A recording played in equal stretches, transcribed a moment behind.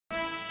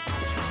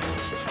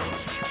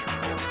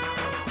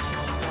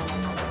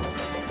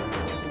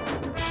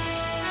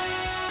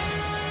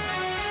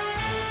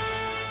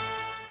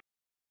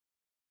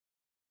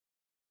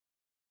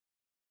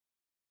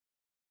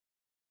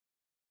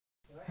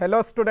Hello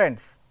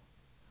students,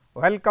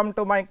 welcome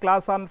to my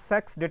class on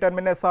sex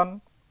determination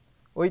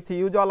with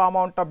usual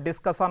amount of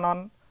discussion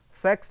on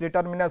sex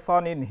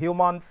determination in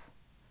humans,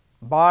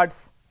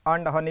 birds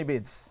and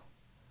honeybees.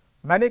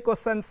 Many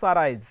questions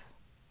arise.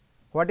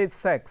 What is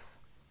sex?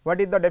 What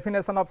is the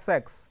definition of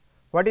sex?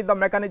 What is the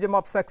mechanism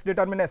of sex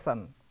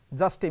determination?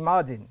 Just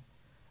imagine,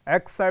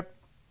 except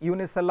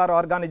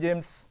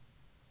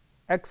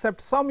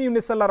some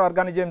unicellular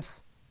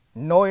organisms,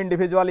 no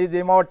individual is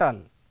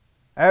immortal.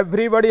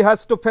 Everybody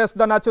has to face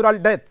the natural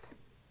death.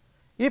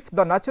 If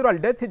the natural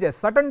death is a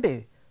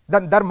certainty,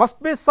 then there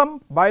must be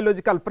some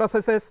biological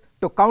processes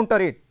to counter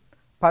it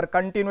for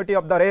continuity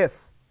of the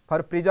race,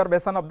 for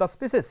preservation of the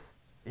species.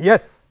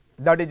 Yes,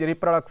 that is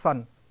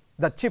reproduction,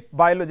 the chief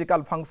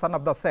biological function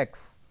of the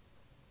sex,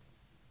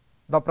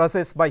 the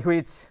process by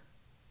which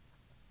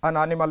an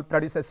animal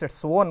produces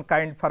its own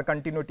kind for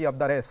continuity of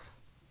the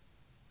race.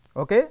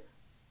 Okay?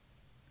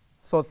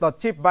 So, the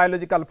chief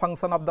biological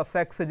function of the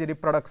sex is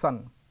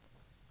reproduction.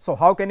 So,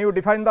 how can you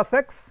define the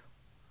sex?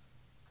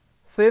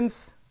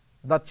 Since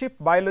the chief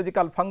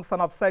biological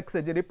function of sex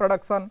is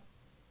reproduction,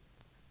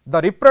 the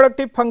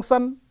reproductive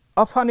function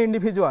of an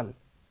individual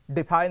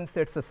defines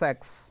its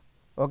sex.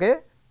 Okay?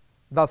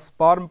 The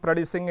sperm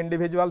producing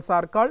individuals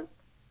are called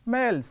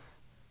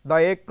males, the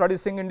egg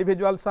producing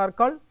individuals are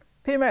called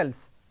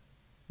females,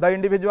 the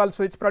individuals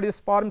which produce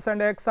sperms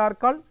and eggs are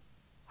called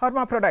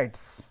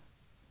hermaphrodites.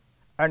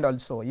 And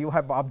also you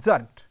have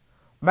observed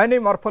many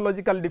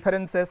morphological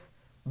differences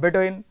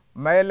between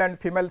male and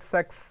female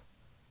sex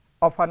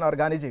of an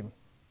organism.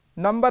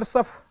 Numbers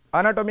of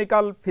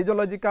anatomical,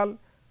 physiological,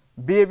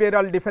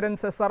 behavioral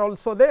differences are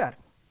also there.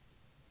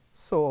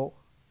 So,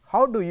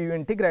 how do you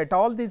integrate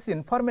all these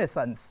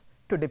informations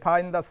to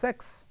define the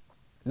sex?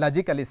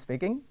 Logically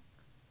speaking,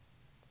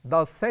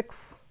 the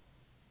sex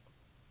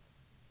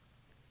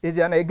is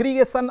an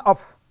aggregation of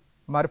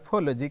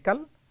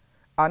morphological,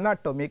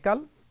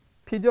 anatomical,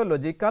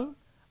 physiological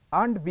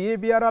and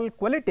behavioral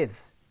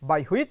qualities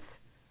by which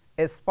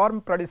a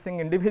sperm producing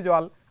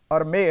individual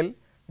or male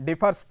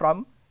differs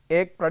from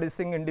egg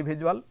producing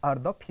individual or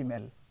the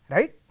female,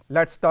 right.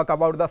 Let us talk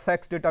about the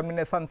sex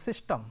determination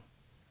system.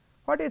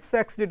 What is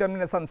sex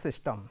determination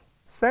system?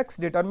 Sex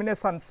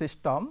determination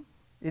system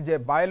is a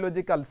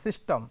biological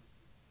system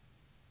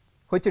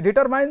which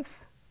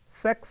determines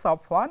sex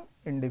of one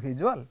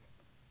individual.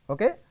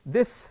 Okay.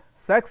 This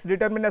sex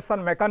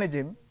determination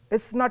mechanism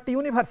is not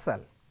universal.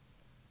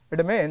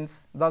 It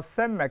means the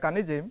same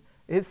mechanism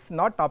is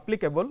not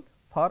applicable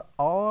for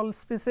all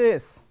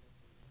species.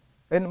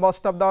 In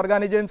most of the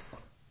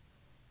organisms,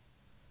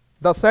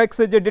 the sex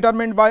is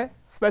determined by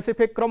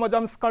specific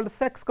chromosomes called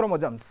sex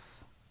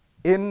chromosomes.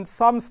 In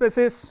some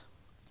species,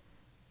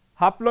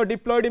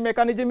 haplodiploid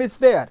mechanism is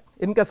there.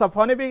 In case of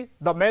honeybee,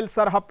 the males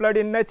are haploid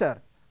in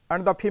nature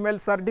and the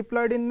females are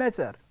diploid in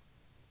nature.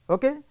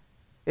 Okay?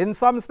 In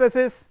some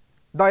species,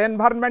 the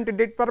environment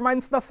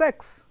determines the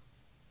sex.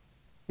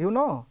 You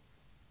know,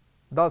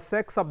 the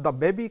sex of the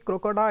baby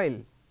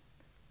crocodile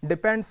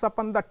depends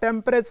upon the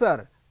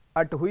temperature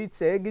at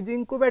which egg is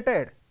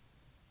incubated.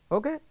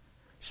 Okay?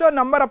 So,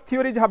 number of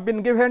theories have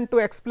been given to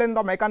explain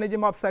the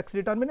mechanism of sex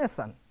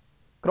determination.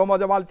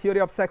 Chromosomal theory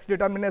of sex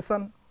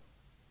determination,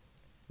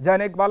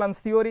 genetic balance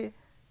theory,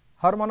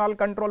 hormonal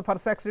control for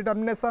sex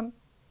determination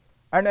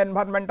and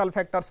environmental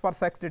factors for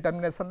sex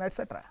determination,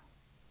 etc.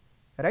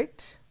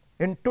 Right?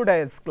 In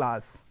today's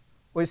class,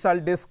 we shall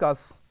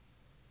discuss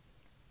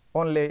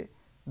only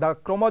the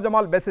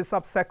chromosomal basis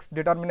of sex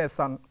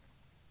determination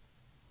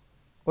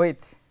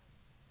with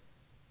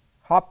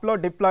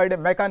haplodiploid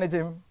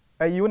mechanism,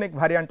 a unique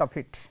variant of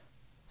it.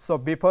 So,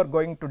 before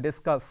going to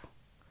discuss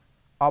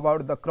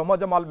about the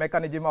chromosomal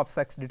mechanism of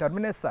sex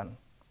determination,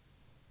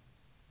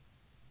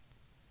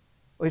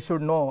 we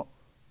should know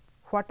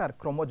what are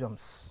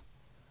chromosomes.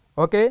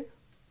 Okay?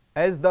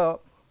 As the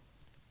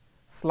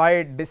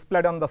slide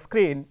displayed on the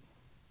screen,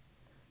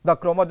 the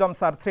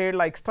chromosomes are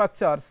thread-like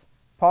structures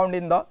found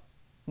in the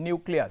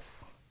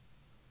nucleus.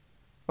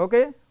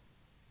 Okay?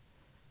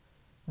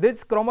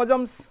 These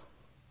chromosomes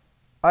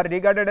are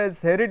regarded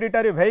as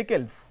hereditary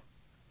vehicles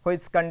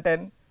which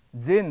contain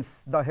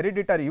genes, the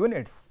hereditary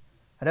units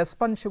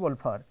responsible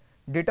for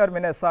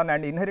determination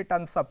and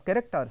inheritance of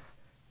characters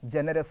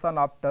generation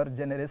after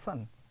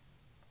generation,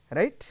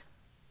 right.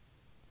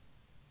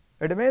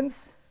 It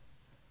means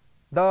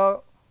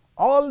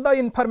all the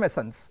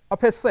informations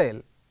of a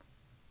cell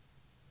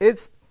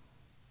is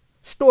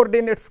stored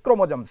in its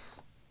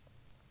chromosomes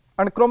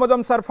and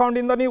chromosomes are found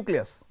in the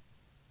nucleus.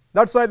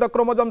 That is why the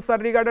chromosomes are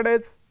regarded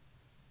as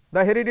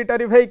the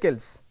hereditary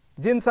vehicles,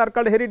 genes are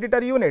called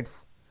hereditary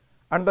units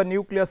and the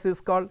nucleus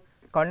is called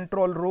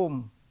control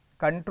room,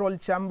 control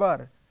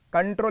chamber,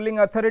 controlling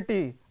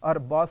authority or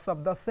boss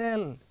of the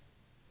cell,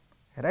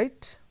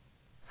 right.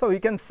 So, we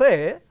can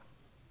say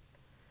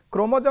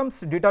chromosomes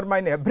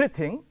determine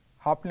everything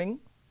happening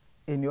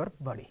in your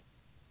body,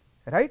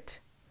 right.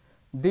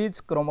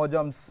 These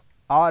chromosomes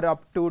are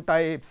of two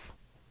types,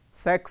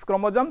 sex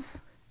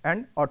chromosomes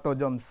and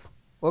autosomes.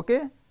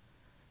 Okay.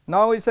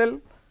 Now, we shall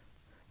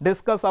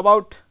discuss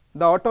about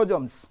the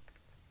autosomes.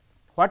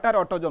 What are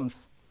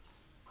autosomes?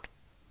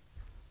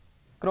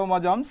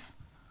 Chromosomes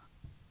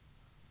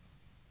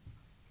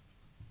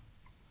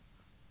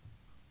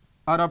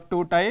are of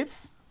two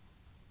types,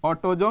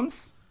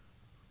 autosomes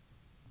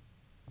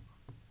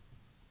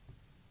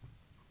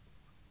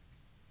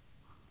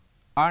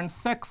and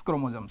sex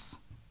chromosomes.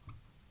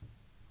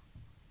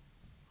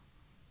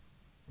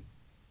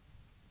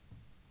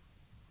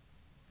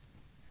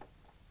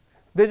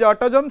 These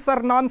autosomes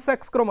are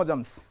non-sex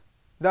chromosomes,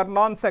 they are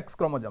non-sex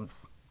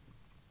chromosomes.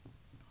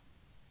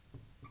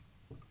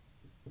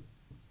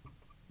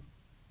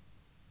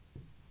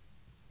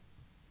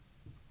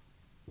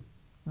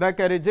 They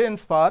carry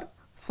genes for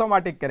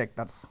somatic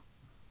characters.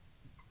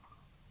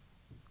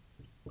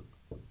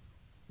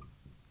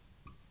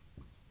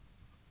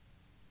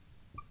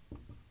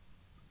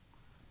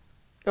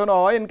 You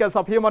know, in case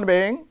of human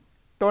being,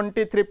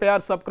 23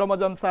 pairs of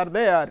chromosomes are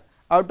there,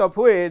 out of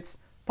which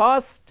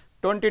first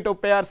 22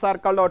 pairs are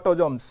called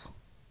autosomes.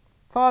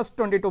 First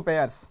 22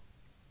 pairs.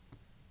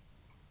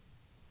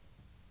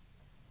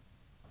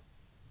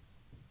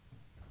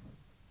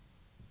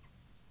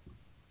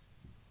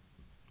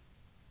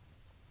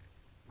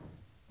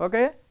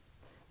 Okay.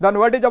 Then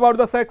what is about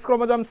the sex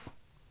chromosomes?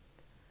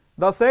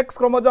 The sex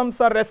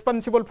chromosomes are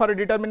responsible for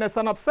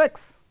determination of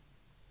sex.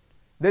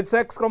 These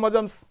sex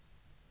chromosomes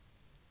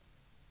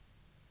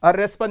are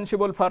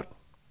responsible for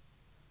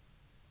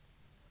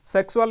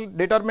sexual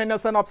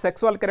determination of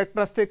sexual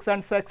characteristics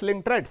and sex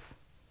linked traits.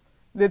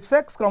 These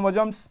sex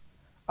chromosomes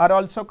are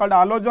also called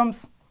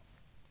allosomes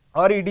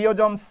or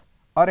idiosomes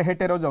or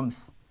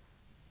heterosomes.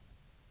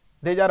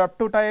 These are of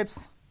two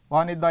types,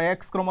 one is the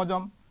X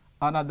chromosome,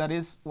 another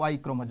is Y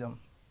chromosome.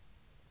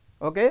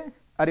 Okay,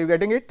 are you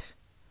getting it?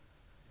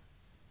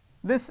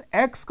 This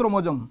X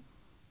chromosome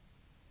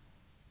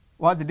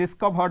was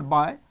discovered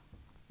by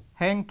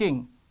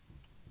Henking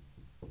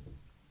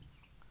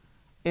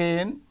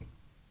in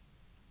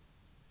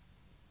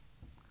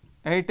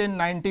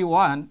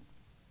 1891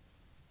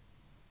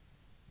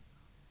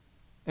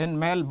 in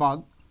male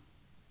bug.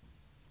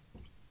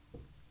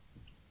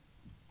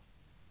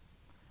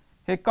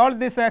 He called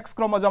this X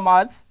chromosome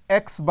as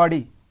X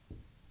body.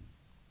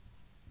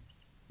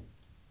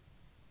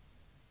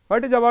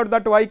 What is about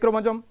that Y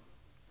chromosome?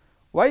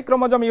 Y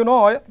chromosome, you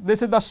know,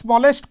 this is the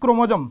smallest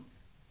chromosome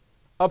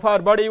of our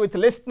body with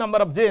least number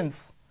of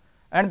genes,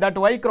 and that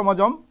Y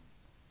chromosome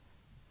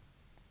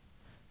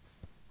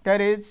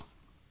carries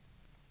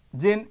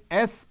gene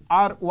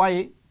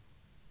SRY,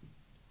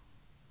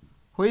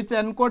 which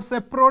encodes a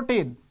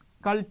protein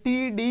called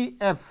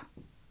TDF,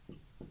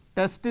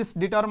 testis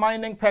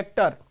determining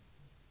factor,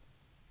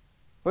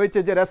 which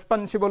is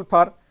responsible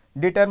for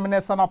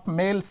determination of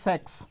male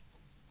sex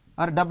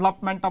or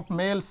development of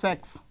male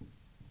sex.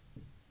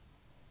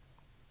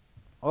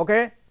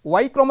 Okay.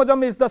 Y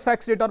chromosome is the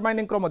sex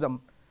determining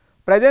chromosome.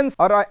 Presence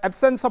or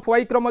absence of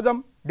Y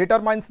chromosome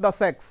determines the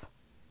sex.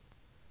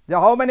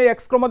 How many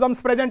X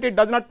chromosomes present, it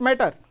does not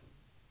matter.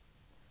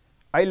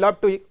 I love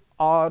to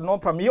know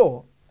from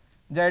you.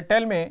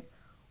 Tell me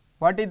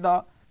what is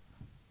the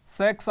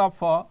sex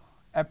of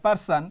a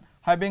person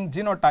having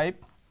genotype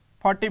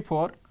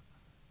 44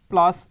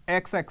 plus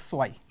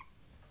XXY.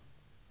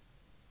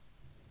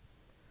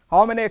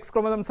 How many X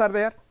chromosomes are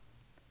there?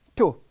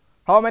 2.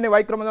 How many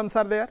Y chromosomes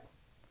are there?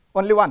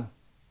 Only 1,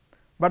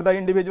 but the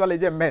individual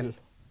is a male.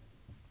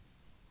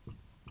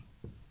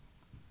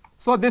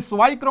 So, this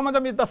Y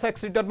chromosome is the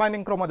sex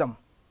determining chromosome.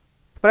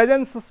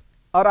 Presence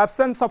or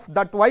absence of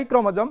that Y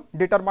chromosome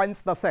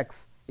determines the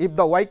sex. If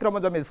the Y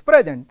chromosome is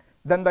present,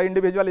 then the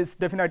individual is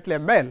definitely a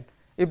male.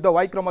 If the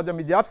Y chromosome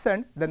is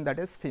absent, then that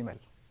is female.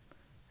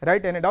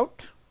 Right? Any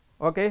doubt?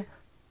 Okay.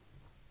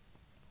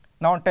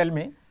 Now, tell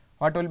me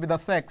what will be the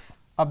sex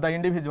of the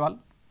individual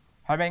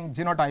having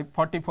genotype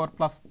 44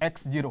 plus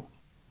X0.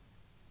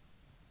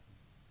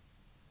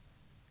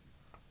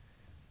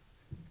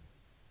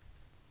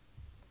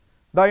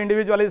 The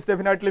individual is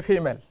definitely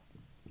female.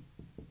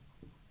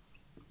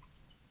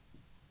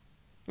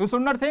 You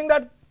should not think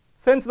that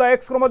since the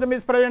X chromosome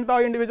is present, the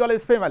individual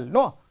is female.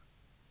 No,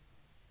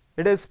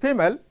 it is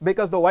female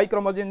because the Y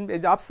chromosome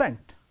is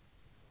absent.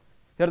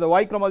 Here the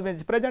Y chromosome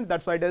is present,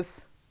 that is why it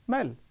is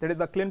male. That is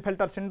the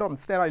Klinefelter syndrome,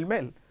 sterile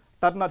male,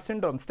 Turner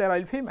syndrome,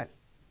 sterile female.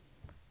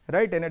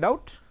 Right? Any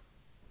doubt?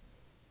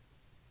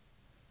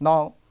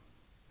 Now,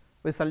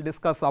 we shall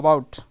discuss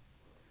about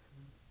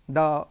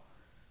the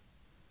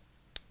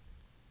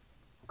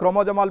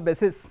chromosomal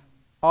basis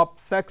of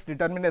sex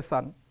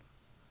determination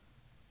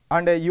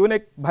and a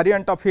unique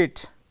variant of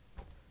it,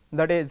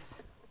 that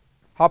is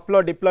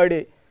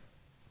haplodiploidy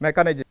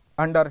mechanism,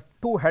 under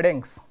two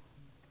headings.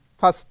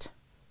 First,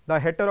 the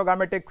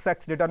heterogametic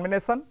sex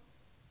determination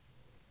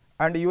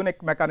and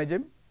unique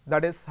mechanism,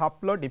 that is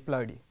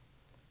haplodiploidy.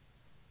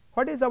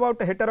 What is about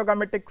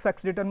heterogametic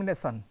sex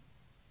determination?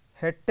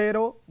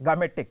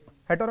 Heterogametic.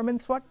 Hetero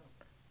means what?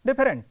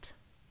 Different.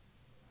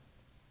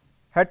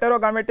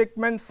 Heterogametic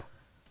means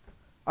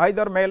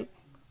either male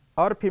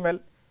or female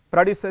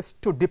produces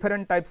two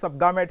different types of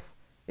gametes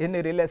in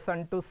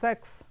relation to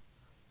sex,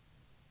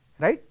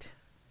 right?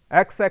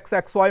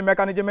 XXXY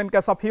mechanism in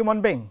case of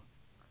human being,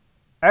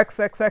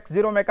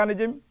 XXX0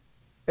 mechanism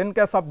in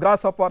case of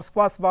grasshopper,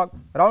 squash bug,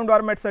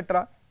 roundworm,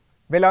 etc.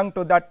 belong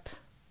to that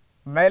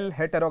male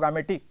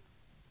heterogamety,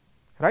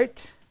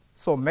 right.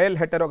 So, male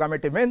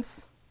heterogamety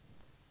means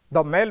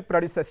the male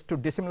produces two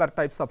dissimilar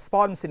types of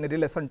sperms in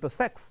relation to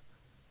sex,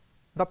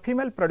 the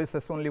female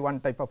produces only one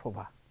type of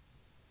ova.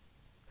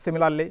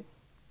 Similarly,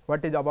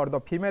 what is about the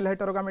female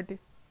heterogamety?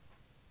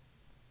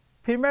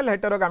 Female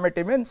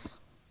heterogamety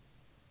means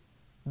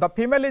the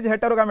female is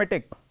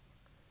heterogametic,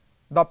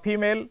 the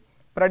female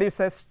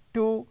produces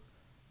two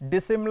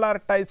dissimilar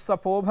types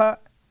of ova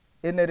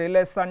in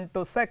relation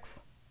to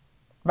sex,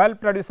 male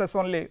produces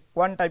only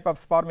one type of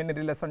sperm in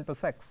relation to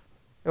sex.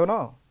 You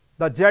know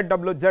the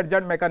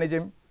ZWZZ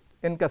mechanism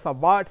in case of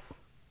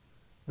birds,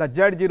 the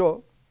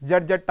Z0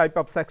 ZZ type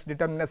of sex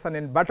determination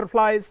in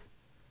butterflies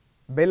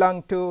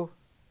belong to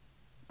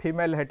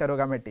female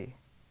heterogamety,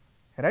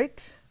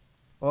 right.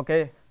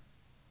 Okay.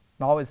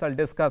 Now, we shall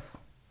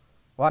discuss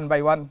one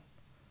by one.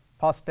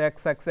 First,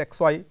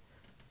 XXXY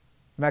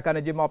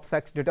mechanism of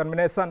sex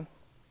determination,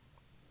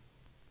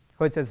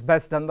 which is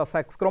based on the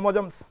sex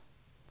chromosomes.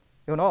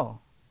 You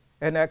know,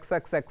 in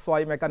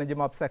XXXY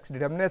mechanism of sex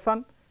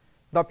determination,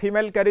 the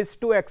female carries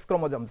two X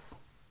chromosomes.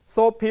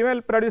 So,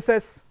 female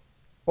produces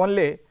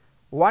only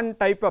one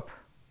type of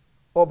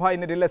ova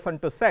in relation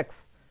to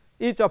sex,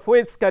 each of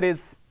which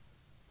carries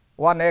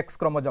one X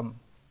chromosome,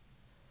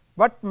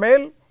 but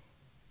male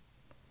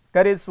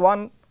carries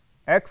one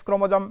X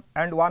chromosome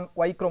and one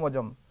Y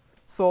chromosome.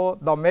 So,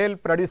 the male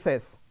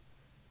produces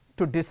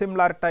two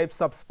dissimilar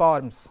types of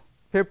sperms,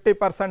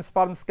 50%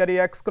 sperms carry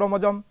X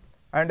chromosome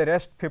and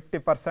rest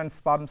 50%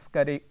 sperms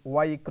carry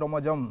Y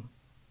chromosome,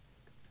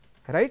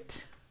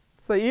 right.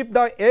 So, if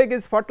the egg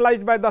is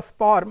fertilized by the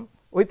sperm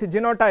with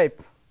genotype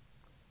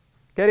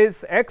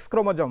carries X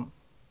chromosome,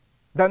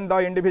 then the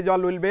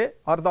individual will be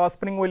or the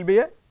offspring will be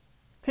a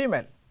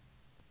female.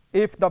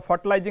 If the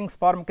fertilizing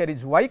sperm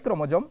carries Y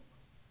chromosome,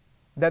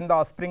 then the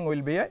offspring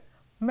will be a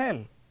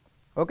male.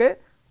 Okay.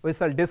 We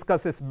shall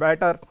discuss this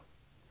better,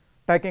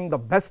 taking the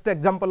best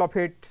example of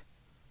it,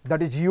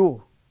 that is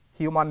you,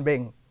 human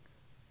being,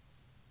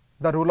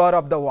 the ruler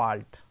of the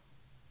world,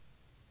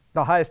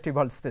 the highest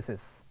evolved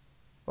species.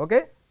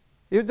 Okay.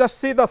 You just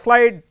see the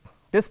slide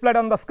displayed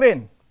on the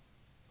screen,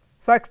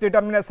 sex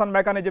determination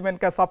mechanism in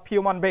case of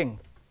human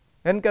being.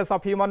 In case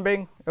of human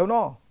being, you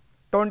know,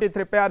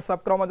 23 pairs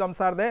of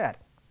chromosomes are there,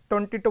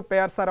 22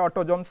 pairs are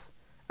autosomes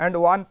and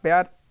 1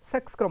 pair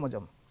sex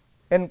chromosome.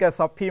 In case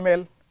of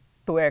female,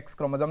 2 X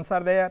chromosomes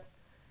are there.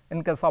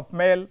 In case of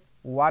male,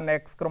 1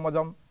 X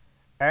chromosome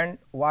and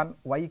 1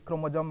 Y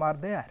chromosome are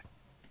there.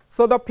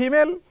 So, the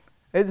female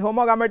is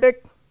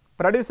homogametic,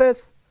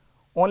 produces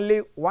only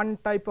one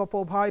type of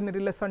ova in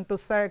relation to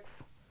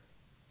sex,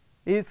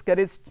 each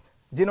carries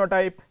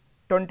genotype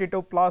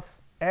 22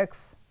 plus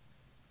X,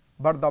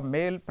 but the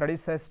male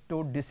produces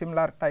two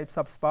dissimilar types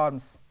of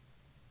sperms,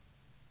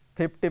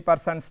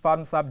 50%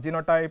 sperms of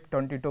genotype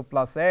 22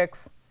 plus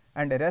X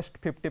and rest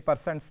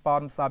 50%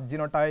 sperms of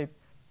genotype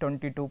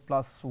 22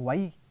 plus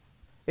Y.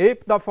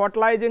 If the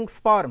fertilizing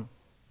sperm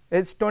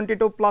is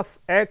 22 plus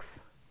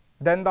X,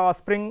 then the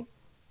offspring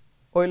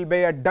will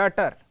be a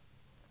daughter.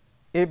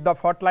 If the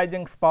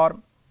fertilizing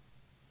sperm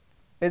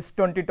is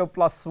 22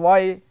 plus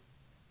Y,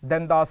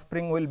 then the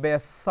offspring will be a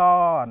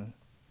son.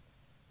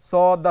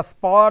 So, the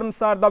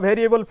sperms are the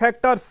variable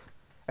factors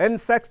in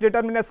sex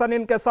determination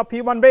in case of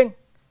human being.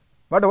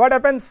 But what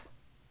happens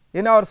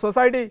in our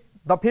society?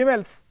 The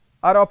females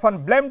are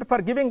often blamed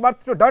for giving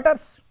birth to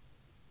daughters.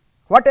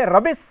 What a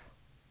rubbish!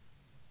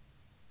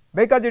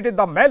 Because it is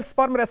the male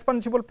sperm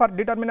responsible for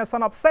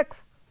determination of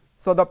sex.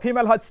 So, the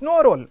female has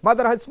no role,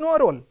 mother has no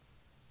role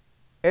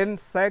in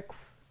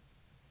sex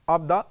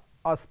of the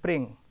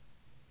offspring.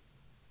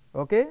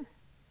 Okay?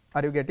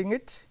 Are you getting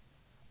it?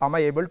 Am I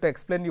able to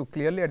explain you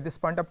clearly at this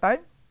point of time?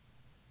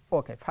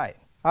 Okay, fine.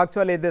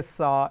 Actually, this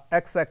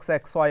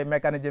XXXY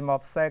mechanism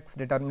of sex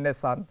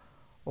determination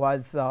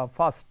was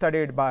first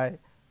studied by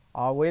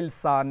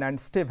Wilson and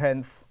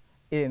Stevens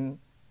in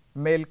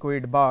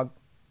milkweed bug,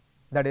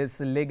 that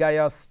is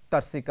Ligaeus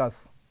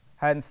tursicus.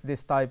 Hence,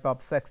 this type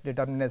of sex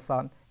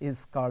determination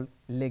is called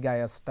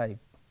Ligaeus type.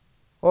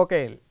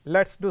 Okay,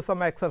 let us do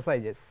some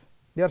exercises.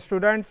 Dear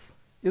students,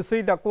 you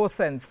see the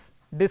questions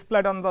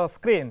displayed on the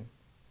screen.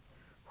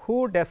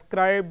 Who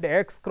described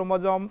X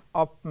chromosome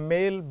of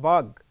male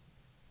bug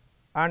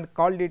and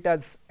called it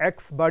as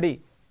X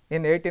body?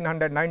 In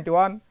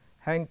 1891,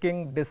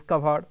 Hanking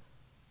discovered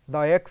the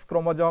X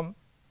chromosome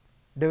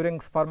during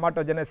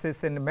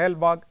spermatogenesis in male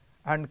bug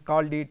and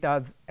called it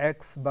as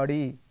X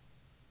body.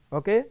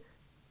 Okay?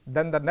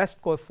 Then the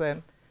next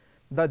question,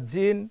 the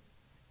gene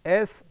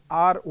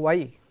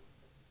SRY,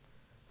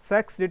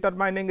 sex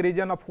determining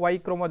region of Y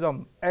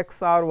chromosome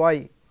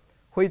XRY,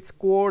 which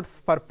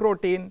codes for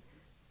protein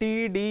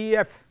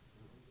TDF,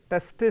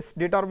 testis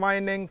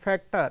determining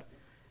factor,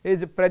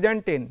 is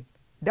present in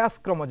dash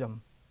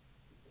chromosome.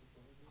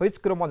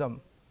 Which chromosome?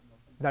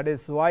 That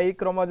is Y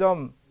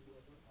chromosome.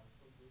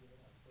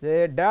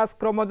 The dash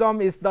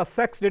chromosome is the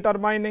sex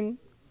determining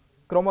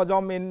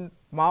chromosome in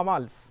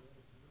mammals?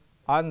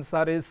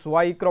 Answer is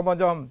Y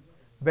chromosome,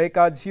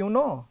 because you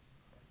know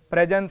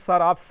presence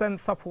or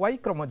absence of Y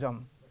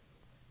chromosome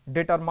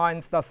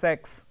determines the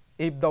sex.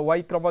 If the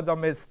Y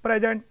chromosome is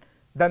present,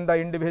 then the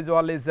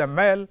individual is a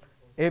male.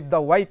 If the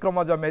Y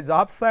chromosome is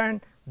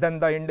absent, then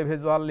the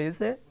individual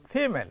is a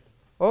female.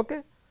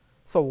 Okay?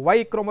 So,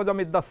 Y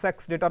chromosome is the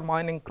sex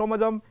determining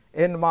chromosome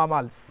in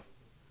mammals.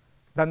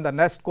 Then the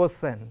next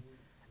question,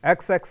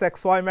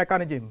 XXXY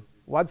mechanism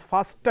was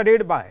first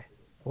studied by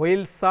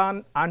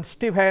Wilson and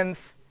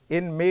Stevens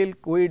in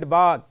milkweed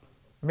bug.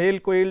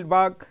 Milkweed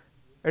bug,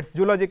 its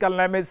zoological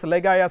name is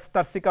Legaeus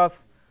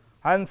tursicus,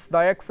 hence the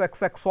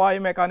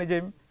XXXY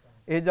mechanism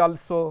is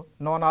also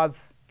known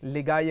as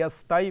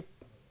Legaeus type.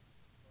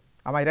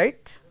 Am I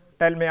right?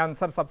 Tell me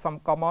answers of some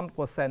common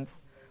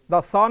questions.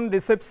 The son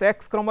receives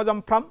X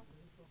chromosome from?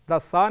 The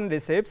son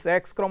receives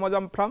X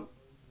chromosome from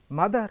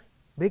mother,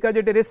 because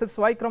it receives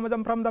Y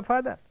chromosome from the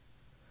father.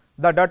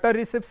 The daughter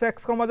receives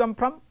X chromosome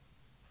from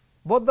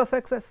both the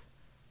sexes,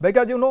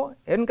 because you know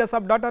in case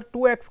of daughter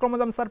 2 X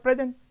chromosomes are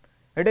present.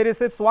 It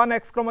receives one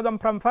X chromosome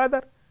from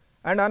father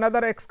and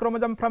another X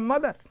chromosome from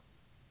mother,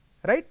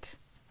 right?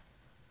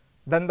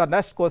 Then the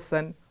next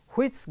question,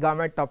 which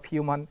gamete of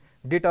human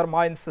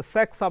determines the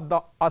sex of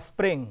the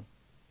offspring?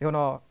 You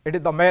know, it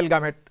is the male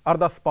gamete or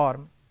the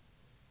sperm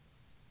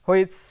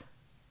which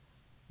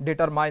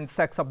determines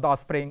sex of the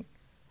offspring.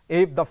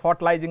 If the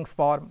fertilizing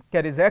sperm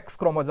carries X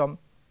chromosome,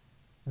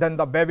 then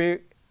the baby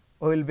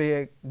will be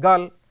a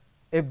girl.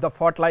 If the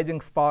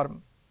fertilizing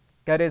sperm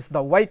carries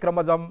the Y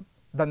chromosome,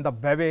 then the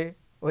baby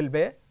will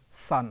be a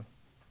son,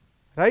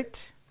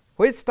 right?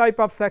 Which type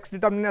of sex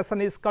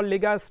determination is called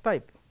Legaeus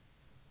type?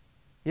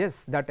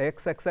 Yes, that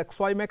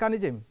XXXY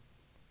mechanism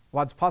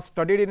was first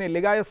studied in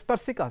Legaeus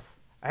tursicus,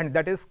 and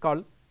that is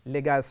called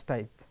Legaeus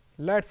type.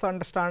 Let us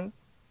understand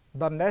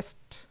the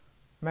next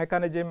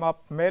mechanism of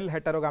male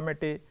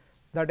heterogamety,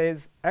 that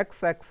is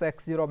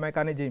XXX0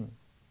 mechanism,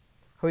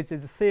 which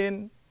is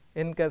seen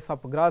in case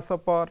of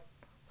grasshopper,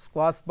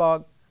 squash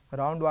bug,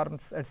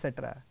 roundworms,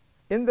 etc.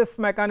 In this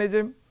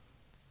mechanism,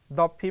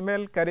 the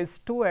female carries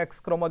 2 X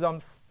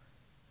chromosomes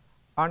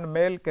and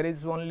male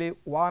carries only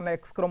 1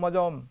 X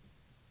chromosome.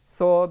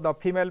 So, the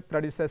female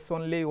produces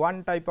only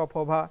one type of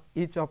ova,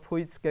 each of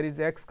which carries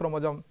X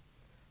chromosome,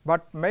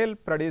 but male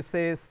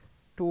produces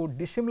 2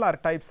 dissimilar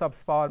types of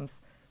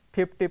sperms.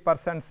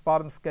 50%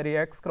 sperms carry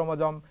X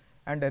chromosome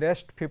and the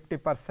rest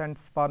 50%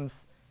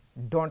 sperms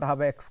do not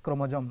have X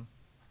chromosome,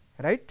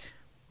 right?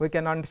 We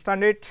can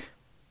understand it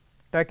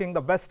taking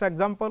the best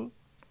example,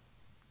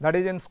 that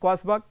is in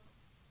squash bug.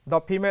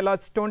 The female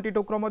has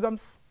 22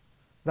 chromosomes,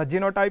 the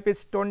genotype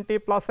is 20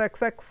 plus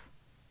XX.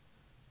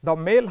 The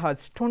male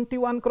has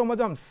 21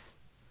 chromosomes,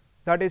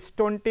 that is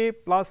 20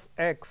 plus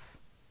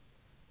X.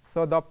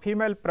 So, the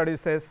female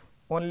produces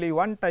only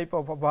one type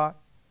of ova,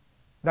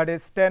 that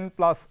is 10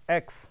 plus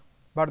X,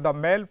 but the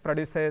male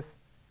produces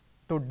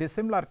 2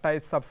 dissimilar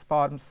types of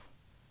sperms.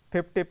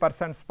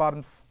 50%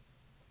 sperms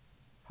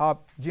have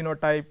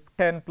genotype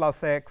 10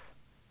 plus X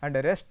and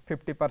the rest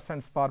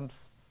 50%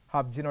 sperms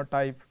have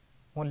genotype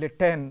only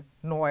 10,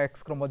 no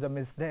X chromosome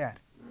is there.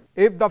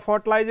 If the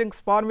fertilizing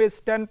sperm is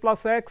 10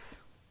 plus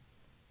X,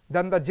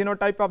 then the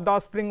genotype of the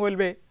offspring will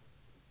be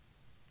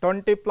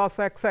 20 plus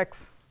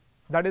XX,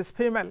 that is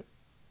female.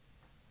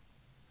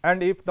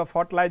 And if the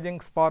fertilizing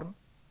sperm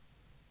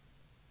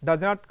does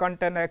not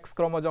contain X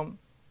chromosome,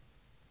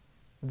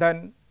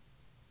 then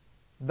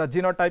the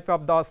genotype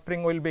of the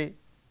offspring will be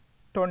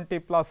 20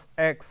 plus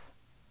X,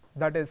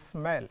 that is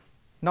male.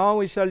 Now,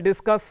 we shall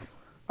discuss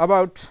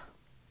about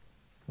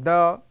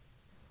the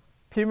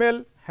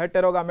female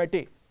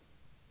heterogamety.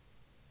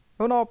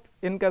 You know,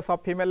 in case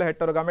of female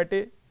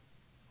heterogamety,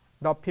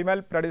 the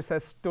female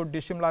produces 2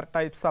 dissimilar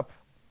types of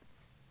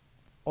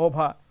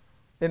ova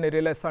in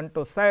relation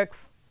to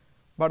sex,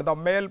 but the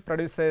male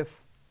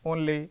produces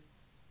only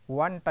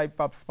one type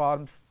of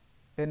sperms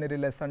in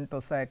relation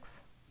to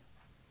sex.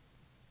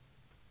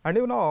 And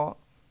you know,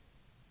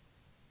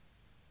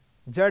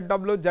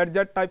 ZW,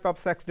 ZZ type of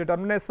sex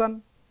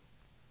determination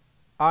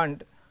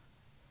and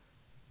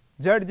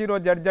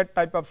Z0, ZZ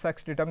type of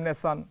sex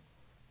determination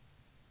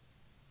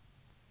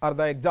are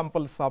the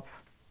examples of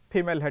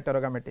female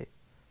heterogamety.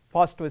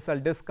 First, we shall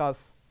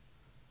discuss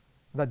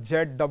the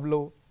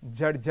ZW,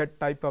 ZZ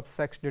type of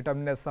sex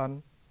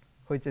determination,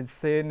 which is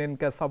seen in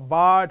case of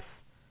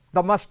birds,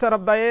 the master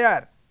of the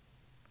air,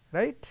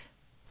 right.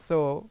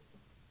 So,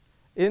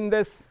 in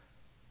this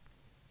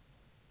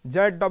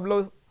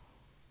ZW,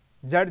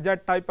 ZZ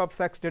type of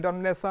sex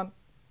determination,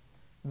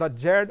 the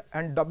Z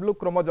and W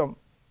chromosome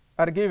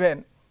are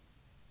given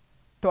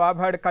to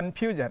avoid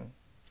confusion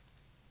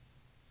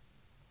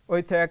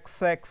with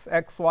XX,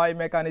 XY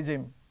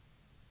mechanism.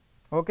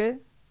 Okay?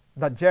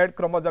 The Z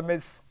chromosome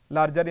is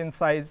larger in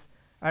size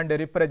and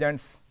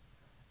represents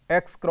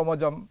X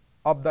chromosome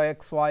of the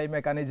XY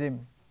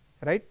mechanism,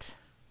 right.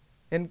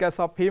 In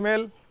case of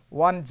female,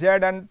 one Z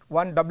and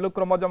one W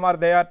chromosome are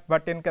there,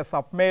 but in case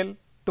of male,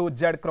 2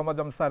 Z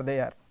chromosomes are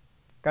there.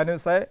 Can you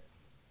say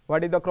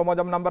what is the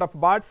chromosome number of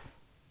birds?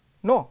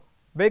 No,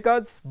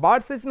 Because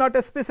birds is not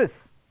a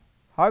species.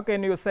 How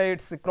can you say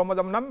it is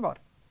chromosome number?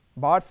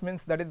 Birds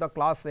means that is the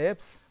class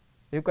apes.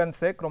 You can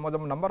say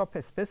chromosome number of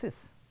a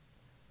species.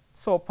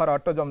 So, for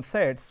autosome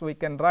sets we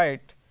can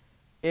write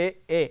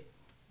AA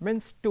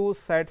means 2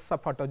 sets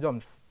of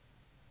autosomes,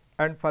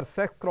 and for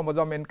sex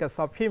chromosome in case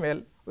of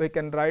female we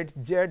can write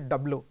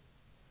ZW.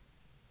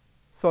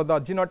 So, the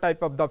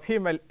genotype of the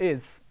female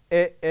is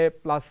AA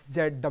plus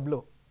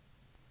ZW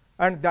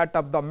and that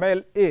of the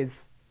male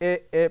is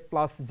AA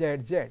plus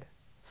ZZ.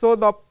 So,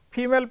 the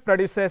female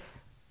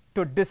produces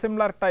 2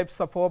 dissimilar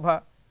types of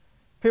ova.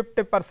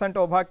 50%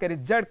 ova carry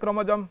Z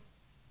chromosome,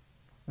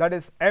 that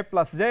is A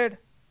plus Z,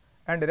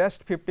 and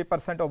rest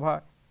 50%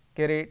 ova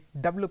carry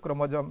W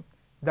chromosome,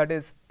 that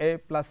is A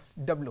plus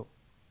W,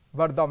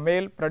 but the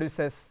male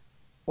produces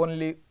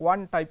only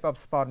one type of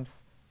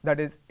sperms, that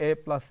is A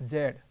plus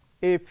Z.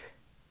 If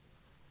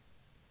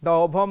the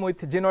ovum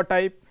with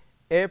genotype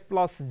A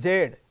plus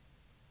Z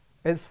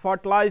is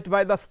fertilized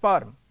by the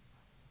sperm,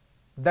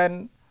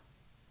 then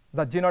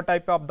the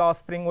genotype of the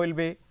offspring will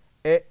be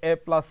AA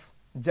plus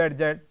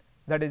ZZ,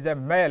 that is a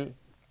male,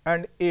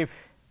 and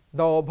if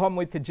the ovum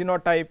with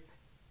genotype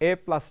A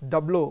plus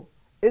W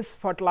is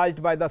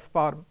fertilized by the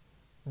sperm,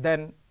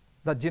 then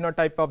the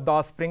genotype of the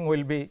offspring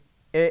will be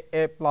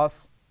AA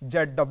plus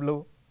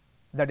ZW,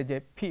 that is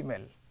a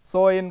female.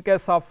 So, in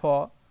case of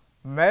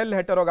male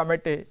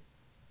heterogamety,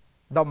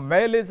 the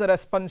male is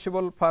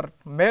responsible for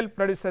male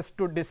produces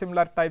 2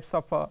 dissimilar types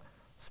of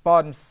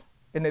sperms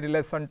in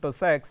relation to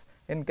sex.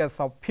 In case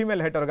of female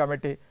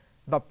heterogamety,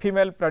 the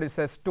female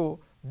produces 2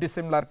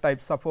 dissimilar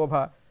types of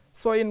ova.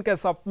 So, in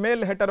case of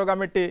male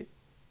heterogamety,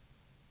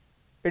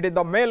 it is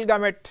the male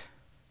gamete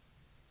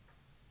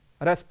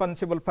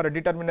responsible for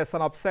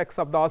determination of sex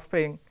of the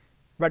offspring,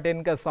 but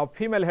in case of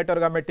female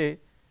heterogamety,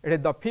 it is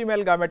the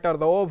female gamete or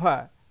the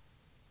ova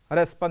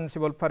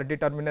responsible for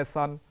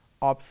determination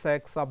of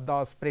sex of the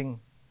offspring.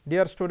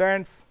 Dear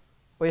students,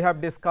 we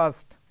have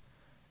discussed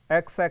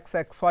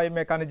XXXY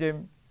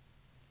mechanism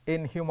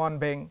in human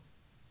being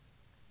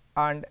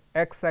and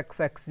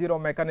XXX0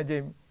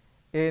 mechanism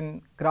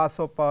in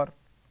grasshopper,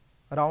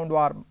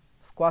 roundworm,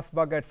 squash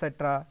bug,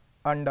 etc.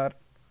 under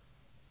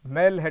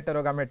male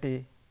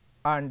heterogamety,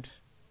 and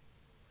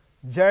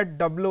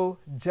ZW,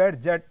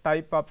 ZZ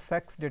type of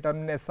sex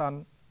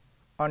determination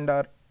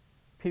under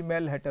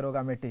female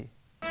heterogamety.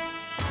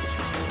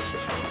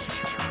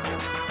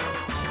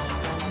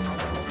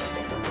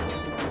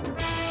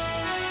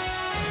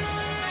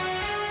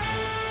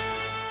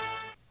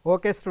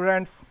 Okay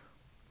students,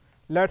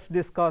 let us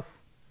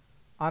discuss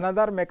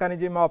another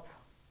mechanism of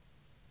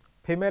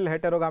female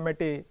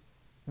heterogamety,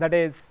 that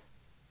is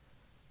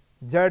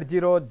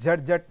Z0,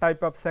 ZZ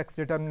type of sex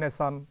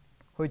determination,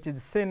 which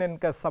is seen in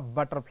case of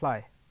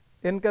butterfly.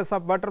 In case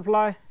of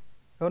butterfly,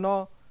 you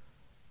know,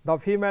 the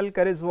female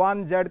carries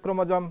 1 Z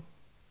chromosome,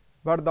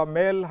 but the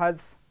male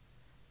has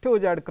 2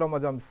 Z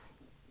chromosomes.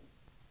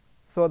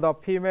 So, the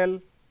female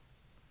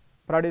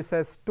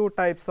produces 2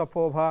 types of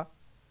ova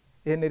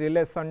in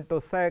relation to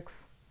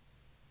sex.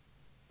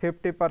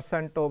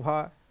 50%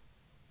 ova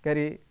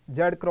carry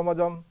Z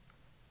chromosome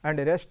and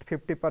rest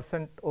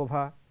 50%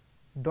 ova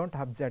do not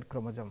have Z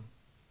chromosome.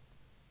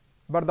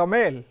 But the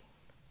male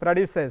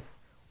produces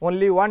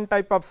only one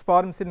type of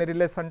sperms in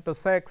relation to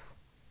sex.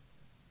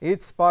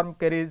 Each sperm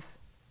carries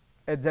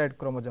a Z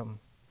chromosome,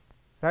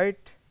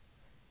 right.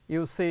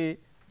 You see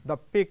the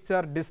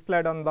picture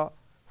displayed on the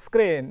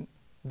screen.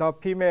 The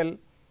female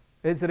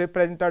is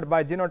represented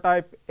by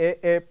genotype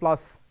AA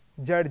plus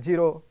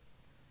Z0.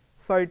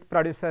 So, it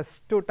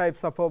produces 2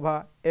 types of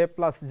ova, A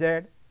plus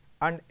Z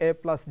and A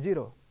plus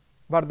 0,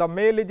 but the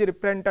male is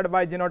represented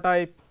by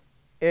genotype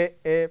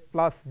AA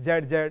plus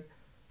ZZ.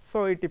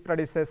 So, it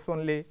produces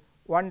only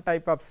one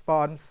type of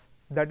sperms,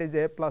 that is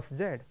A plus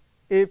Z.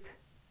 If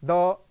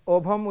the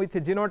ovum with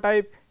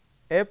genotype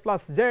A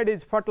plus Z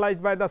is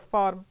fertilized by the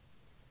sperm,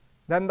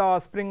 then the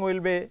offspring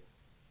will be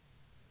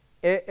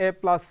AA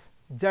plus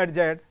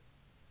ZZ,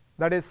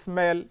 that is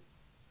male,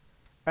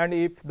 and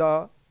if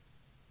the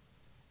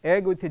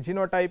egg with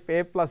genotype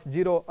A plus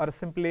 0 or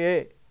simply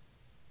A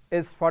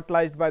is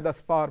fertilized by the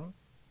sperm,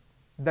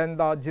 then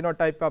the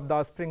genotype of the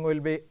offspring will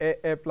be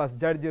AA plus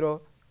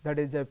Z0, that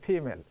is a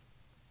female.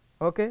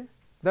 Okay.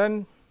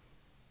 Then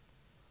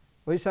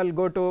we shall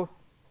go to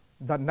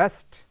the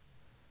next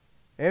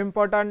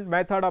important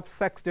method of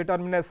sex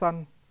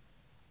determination,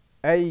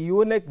 a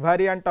unique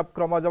variant of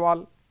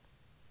chromosomal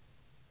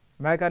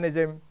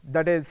mechanism,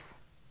 that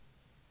is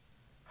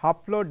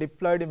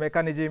haplodiploid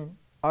mechanism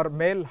or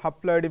male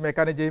haploid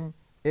mechanism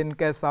in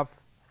case of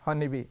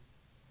honeybee.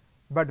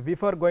 But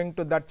before going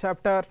to that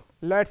chapter,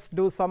 let us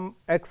do some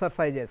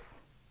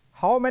exercises.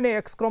 How many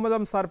X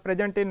chromosomes are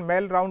present in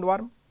male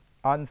roundworm?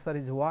 Answer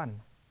is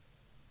 1,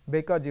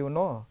 because you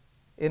know,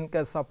 in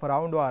case of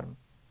roundworm,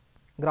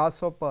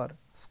 grasshopper,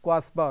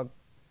 squash bug,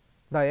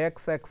 the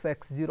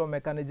XXX0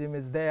 mechanism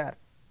is there.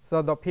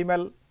 So, the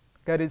female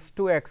carries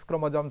 2 X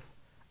chromosomes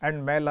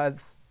and male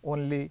has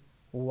only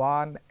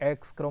 1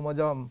 X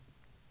chromosome,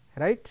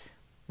 right.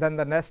 Then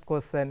the next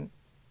question,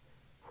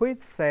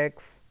 which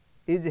sex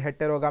is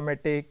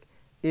heterogametic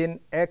in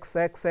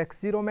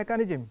XXX0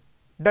 mechanism?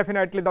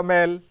 Definitely the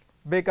male,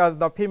 because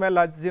the female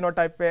has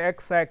genotype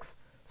XX,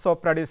 so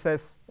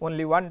produces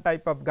only one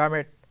type of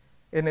gamete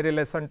in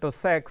relation to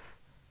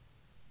sex,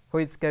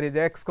 which carries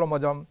X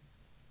chromosome,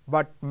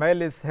 but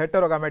male is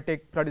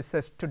heterogametic,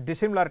 produces two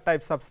dissimilar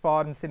types of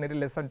sperms in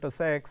relation to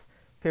sex.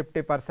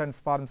 50%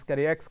 sperms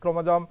carry X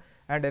chromosome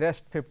and the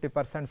rest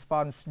 50%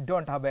 sperms do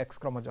not have X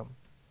chromosome.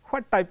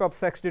 What type of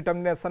sex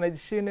determination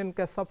is seen in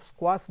case of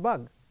squash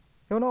bug?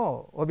 You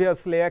know,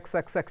 obviously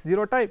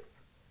XXX0 type,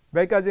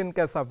 because in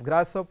case of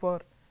grasshopper,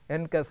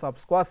 in case of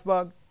squash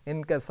bug,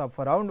 in case of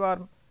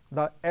roundworm,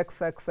 the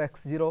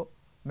XXX0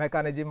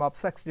 mechanism of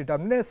sex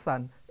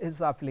determination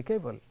is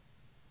applicable.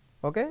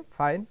 Okay,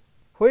 fine.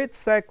 Which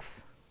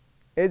sex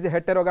is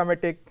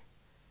heterogametic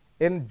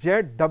in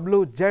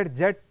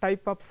ZWZZ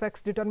type of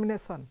sex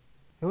determination?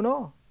 You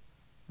know,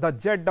 the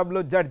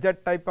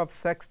ZWZZ type of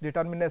sex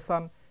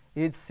determination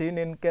is seen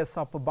in case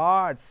of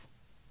birds.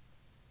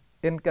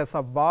 In case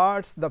of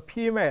birds, the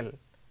female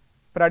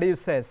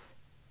produces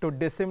two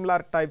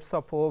dissimilar types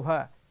of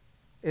ova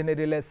in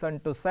relation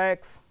to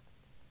sex.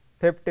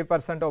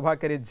 50% ova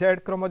carry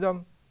Z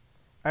chromosome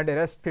and the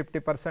rest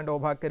 50%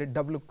 ova carry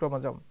W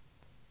chromosome.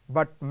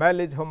 But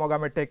male is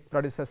homogametic,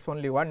 produces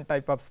only one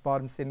type of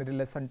sperms in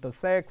relation to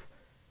sex,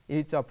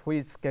 each of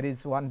which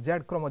carries one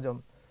Z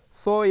chromosome.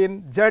 So,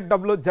 in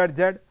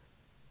ZWZZ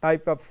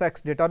type of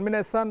sex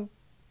determination,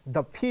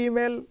 the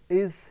female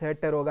is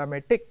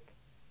heterogametic,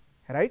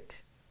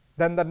 right.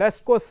 Then the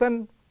next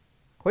question,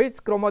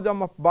 which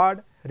chromosome of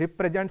bird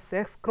represents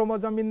X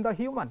chromosome in the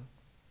human?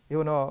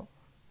 You know,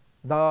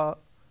 the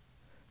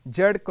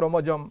Z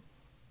chromosome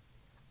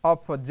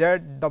of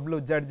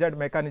ZWZZ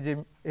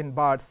mechanism in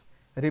birds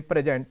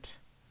represent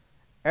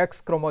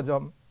X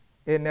chromosome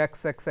in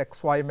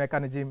XXXY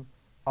mechanism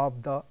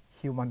of the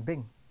human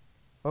being.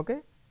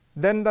 Okay.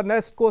 Then the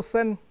next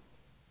question,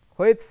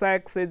 which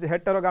sex is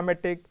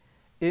heterogametic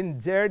in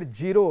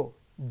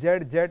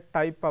Z0ZZ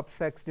type of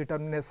sex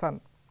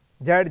determination?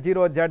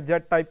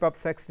 Z0ZZ type of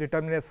sex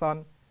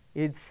determination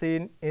is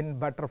seen in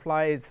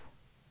butterflies,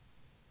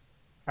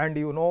 and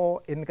you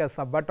know, in case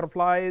of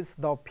butterflies,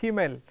 the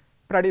female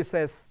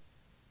produces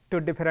two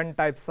different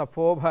types of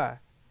ova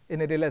in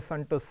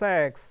relation to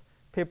sex.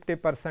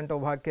 50%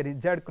 ova carry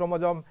Z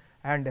chromosome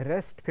and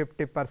rest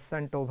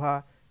 50%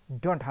 ova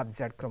do not have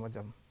Z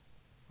chromosome.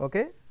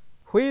 Okay.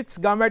 Which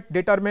gamete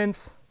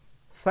determines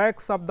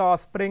sex of the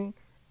offspring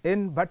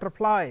in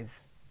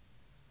butterflies?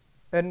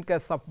 In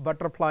case of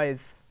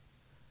butterflies,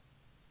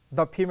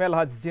 the female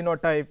has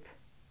genotype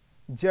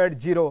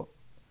Z0,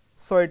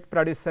 so it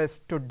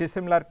produces two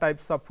dissimilar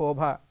types of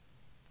ova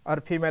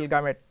or female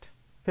gamete.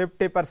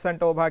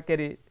 50% ova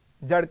carry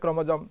Z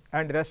chromosome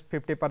and rest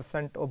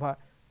 50% ova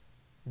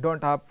do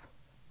not have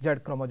Z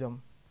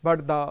chromosome,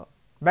 but the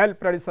male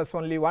produces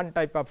only one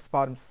type of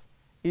sperms,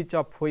 each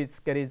of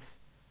which carries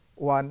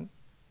one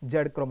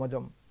Z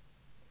chromosome.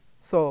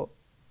 So,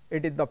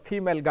 it is the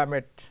female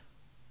gamete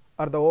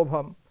or the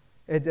ovum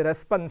is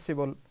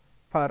responsible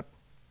for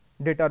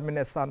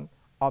determination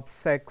of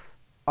sex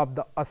of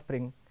the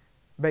offspring,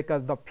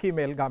 because the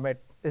female gamete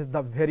is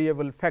the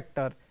variable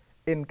factor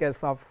in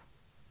case of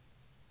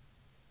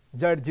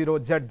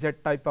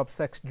Z0ZZ type of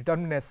sex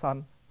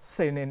determination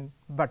seen in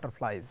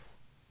butterflies,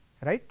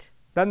 right.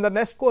 Then the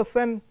next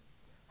question,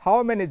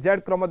 how many Z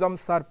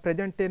chromosomes are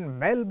present in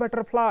male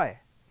butterfly?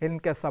 In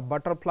case of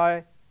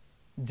butterfly,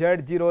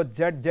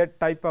 Z0ZZ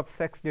type of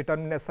sex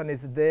determination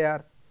is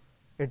there.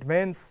 It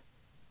means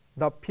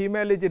the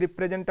female is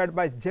represented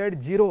by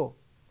Z0,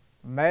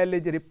 male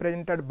is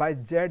represented by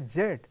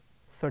ZZ.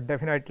 So,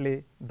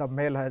 definitely the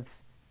male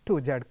has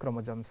two Z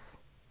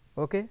chromosomes.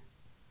 Okay.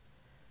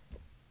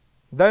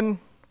 Then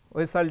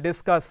we shall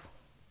discuss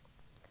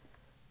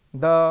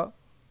the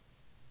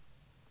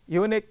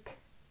unique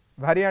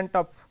variant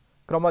of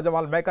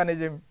chromosomal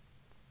mechanism,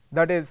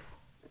 that is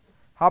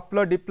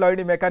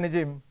haplodiploidy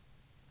mechanism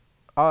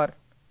or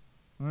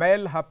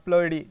male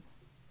haploidy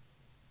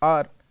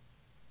or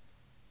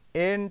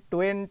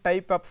N-to-N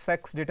type of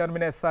sex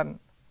determination,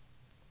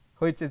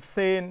 which is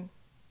seen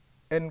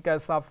in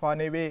case of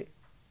honeybee.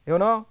 You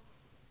know,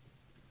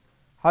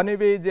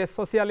 honeybee is a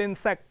social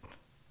insect.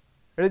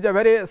 It is a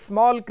very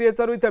small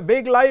creature with a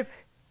big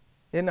life.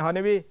 In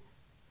honeybee,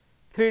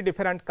 three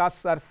different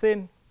castes are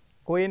seen: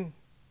 queen,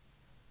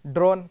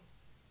 drone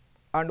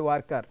and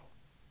worker.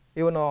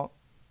 You know,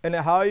 in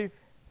a hive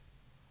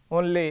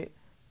only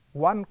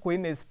one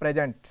queen is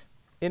present.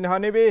 In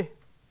honeybee,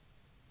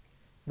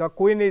 the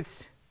queen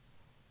is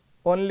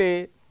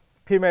only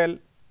female,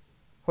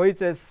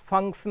 which is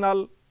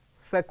functional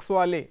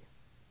sexually,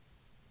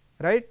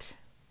 right.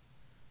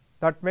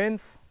 That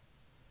means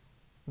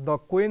the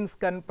queens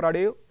can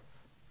produce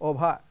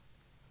ova.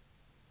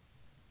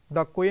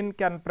 The queen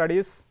can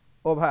produce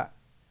ova,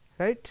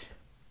 right.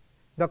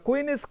 The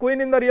queen is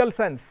queen in the real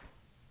sense.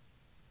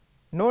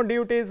 No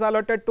duty is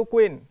allotted to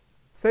queen.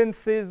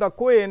 Since she is the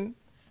queen,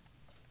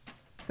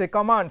 she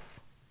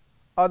commands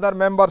other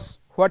members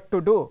what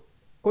to do.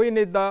 Queen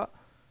is the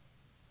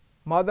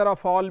mother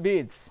of all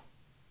bees.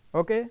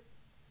 Okay.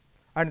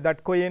 and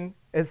that queen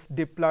is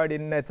diploid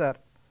in nature.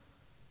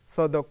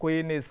 So, the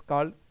queen is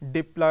called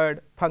diploid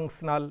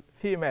functional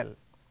female.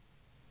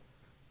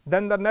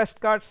 Then the next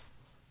cards,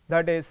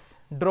 that is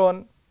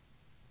drone.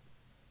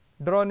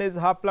 Drone is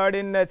haploid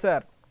in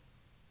nature.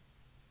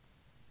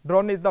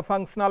 Drone is the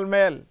functional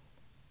male.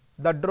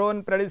 The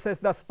drone produces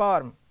the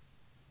sperm.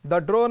 The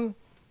drone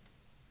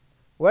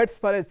waits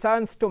for a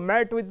chance to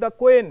mate with the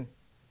queen.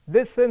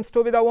 This seems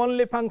to be the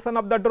only function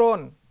of the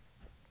drone,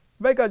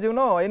 because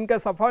in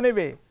case of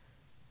honeybee,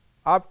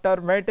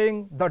 after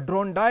mating the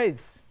drone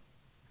dies.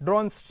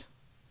 Drones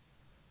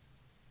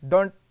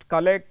do not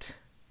collect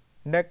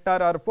nectar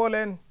or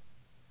pollen,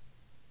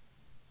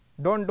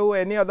 do not do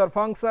any other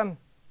function,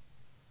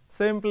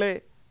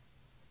 simply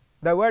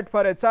they wait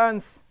for a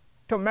chance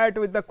to mate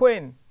with the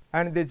queen,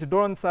 and these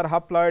drones are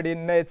haploid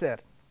in nature.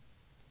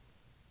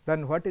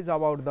 Then what is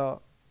about the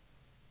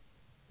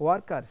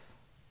workers?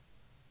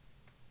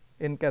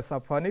 In case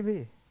of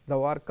honeybee, the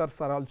workers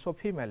are also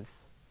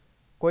females.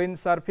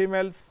 Queens are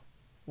females,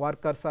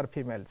 workers are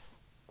females.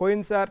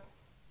 Queens are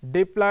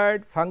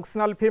diploid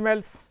functional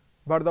females,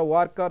 but the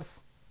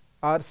workers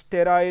are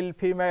sterile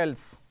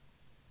females.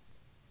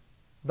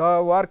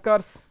 The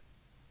workers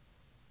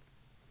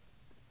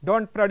do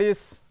not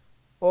produce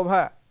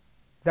ova,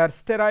 they are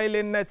sterile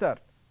in nature.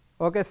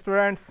 Okay,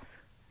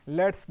 students,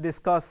 let us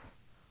discuss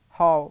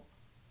how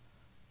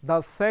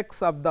the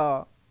sex of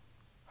the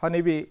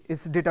honeybee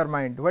is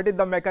determined. What is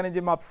the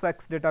mechanism of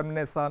sex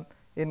determination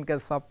in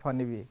case of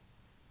honeybee?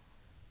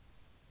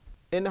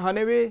 In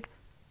honeybee,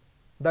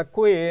 the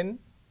queen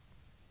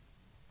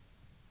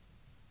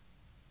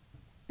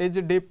is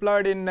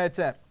diploid in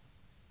nature.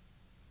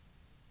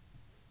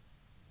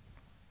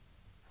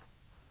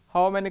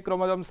 How many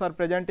chromosomes are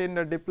present in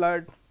the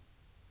diploid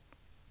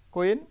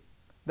queen?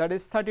 That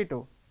is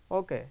 32.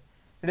 Okay.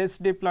 It is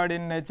diploid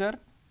in nature.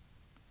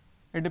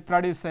 It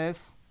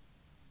produces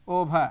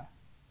ova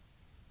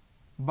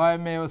by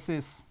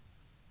meiosis.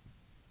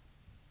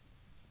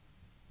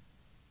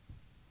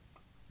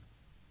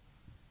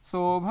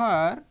 So, ova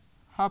are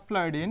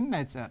haploid in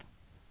nature.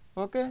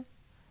 Okay.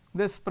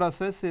 This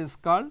process is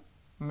called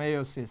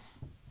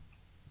meiosis.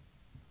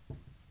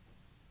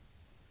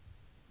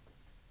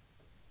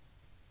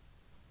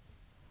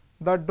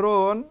 The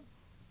drone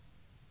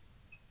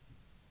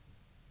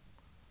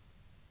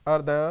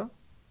or the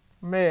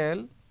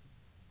male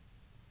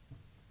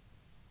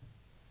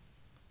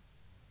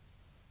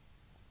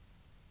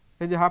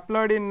is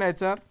haploid in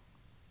nature,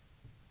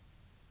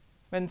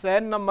 means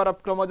n number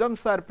of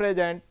chromosomes are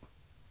present.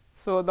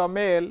 So, the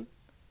male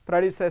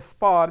produces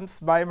sperms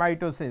by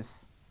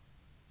mitosis.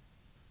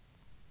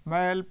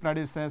 Male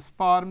produces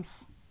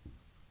sperms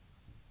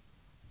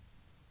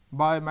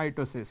by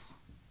mitosis.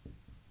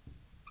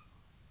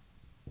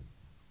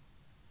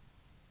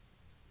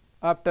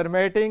 After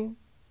mating,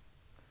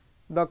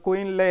 the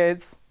queen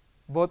lays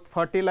both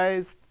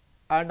fertilized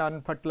and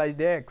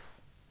unfertilized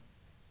eggs.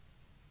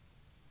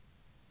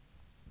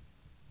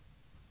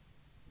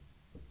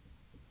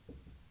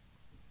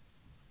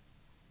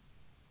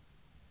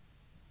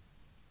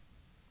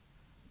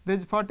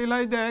 These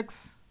fertilized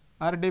eggs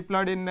are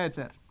diploid in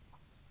nature.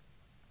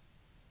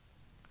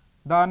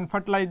 The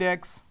unfertilized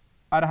eggs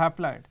are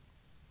haploid.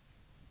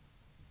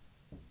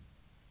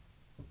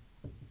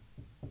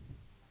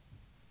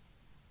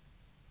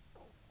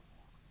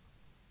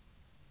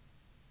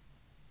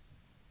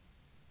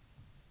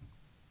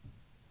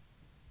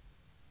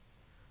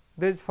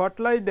 These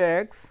fertilized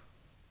eggs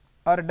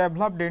are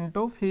developed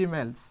into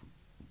females,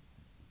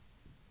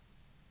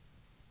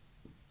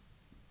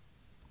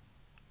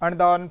 and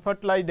the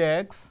unfertilized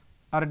eggs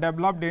are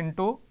developed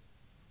into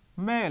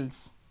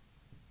males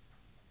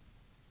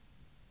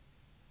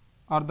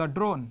or the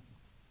drone.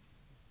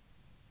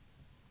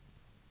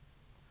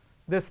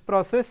 This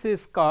process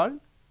is called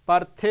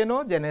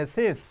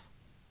parthenogenesis.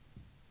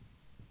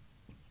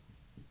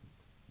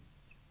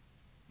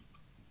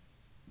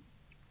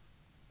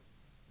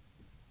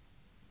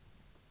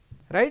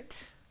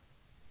 Right?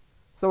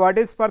 So, what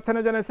is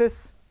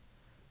parthenogenesis?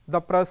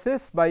 The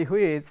process by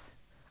which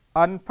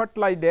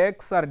unfertilized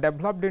eggs are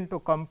developed into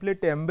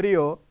complete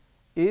embryo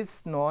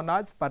is known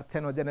as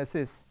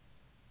parthenogenesis.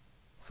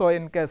 So,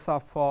 in case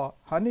of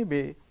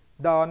honeybee,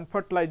 the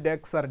unfertilized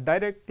eggs are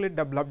directly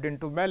developed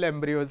into male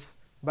embryos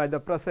by the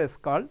process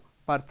called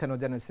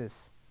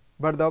parthenogenesis,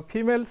 but the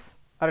females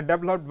are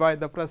developed by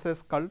the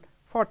process called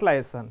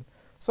fertilization.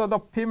 So, the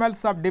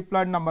females have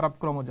diploid number of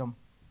chromosomes,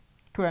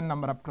 2n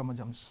number of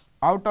chromosomes.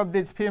 Out of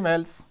these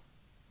females,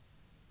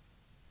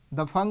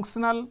 the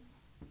functional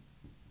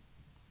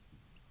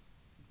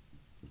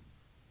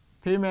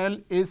female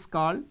is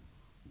called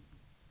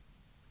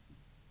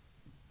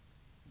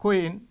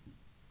queen,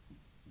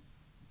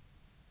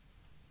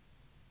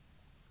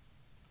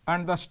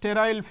 and the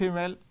sterile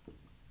female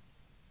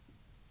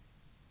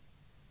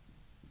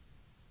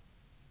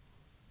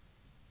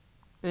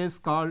is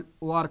called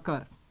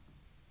worker.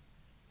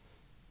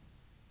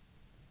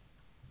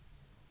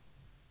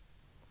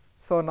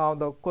 So, now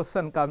the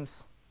question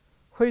comes,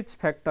 which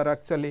factor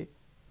actually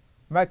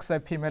makes a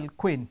female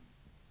queen?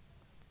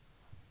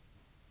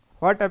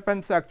 what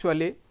happens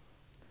actually?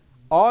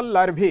 All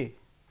larvae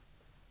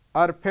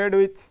are fed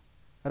with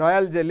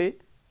royal jelly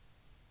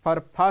for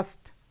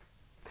first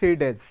 3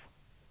 days,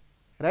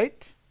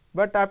 right.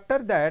 But after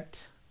that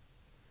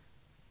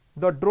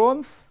the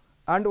drones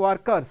and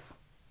workers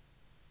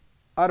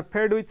are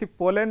fed with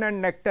pollen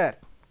and nectar,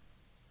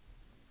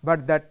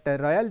 but that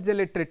royal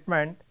jelly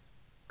treatment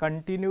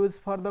continues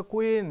for the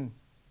queen.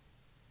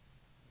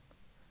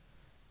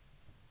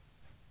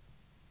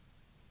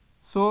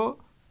 So,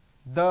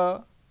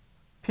 the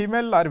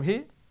female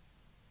larvae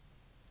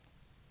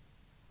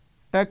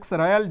takes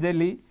royal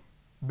jelly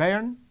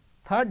beyond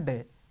 3rd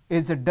day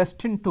is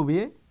destined to be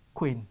a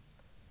queen,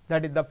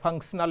 that is the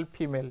functional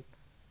female.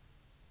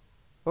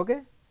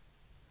 Okay.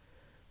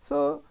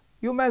 So,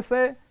 you may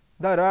say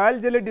the royal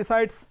jelly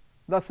decides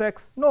the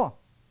sex. No,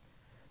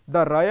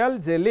 the royal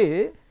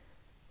jelly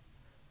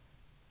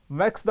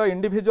makes the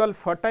individual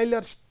fertile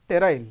or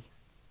sterile,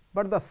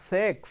 but the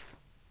sex,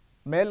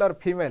 male or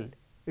female,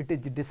 it is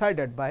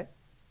decided by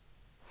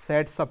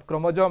sets of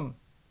chromosome.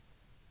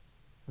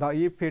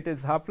 If it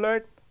is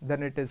haploid,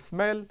 then it is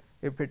male,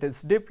 if it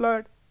is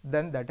diploid,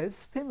 then that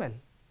is female.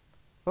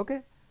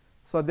 Okay.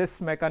 So, this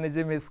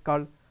mechanism is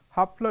called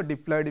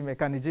haplodiploid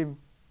mechanism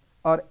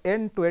or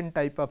end-to-end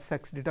type of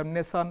sex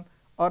determination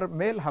or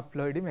male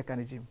haploid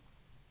mechanism.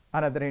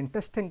 Another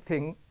interesting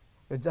thing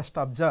you just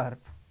observe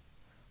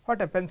what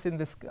happens in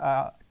this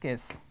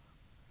case.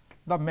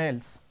 The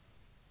males,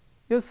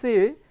 you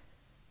see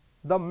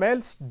the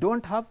males do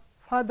not have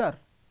father,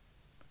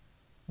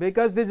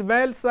 because these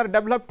males are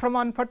developed from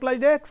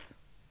unfertilized eggs.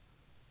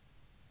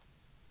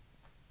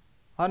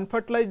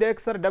 Unfertilized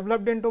eggs are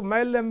developed into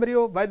male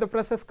embryo by the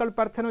process called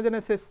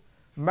parthenogenesis.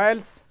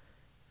 Males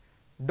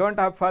do not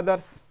have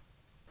fathers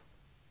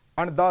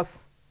and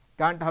thus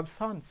cannot have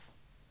sons,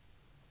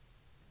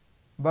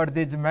 but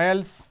these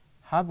males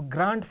have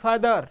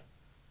grandfather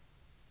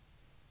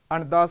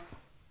and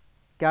thus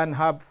can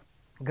have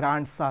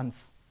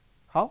grandsons.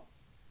 How?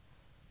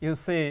 You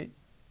see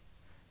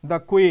the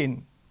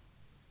queen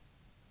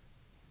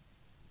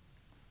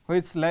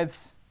which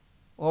lays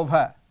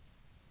ova,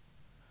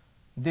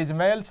 these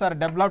males are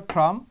developed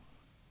from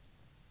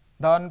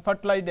the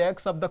unfertilized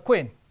eggs of the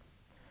queen.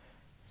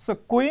 So,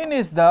 queen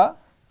is the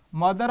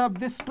mother of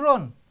this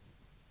drone.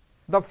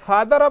 The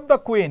father of the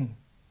queen,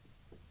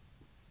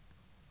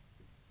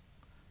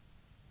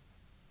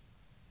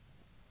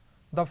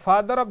 the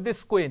father of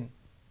this queen,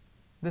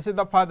 this is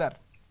the father.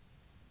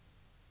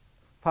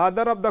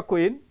 Father of the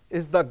queen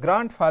is the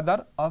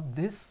grandfather of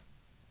this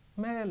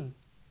male.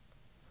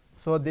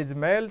 So, these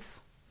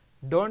males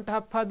do not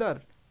have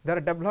father, they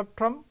are developed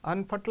from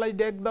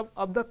unfertilized egg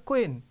of the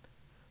queen,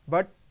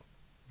 but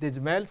these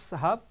males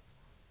have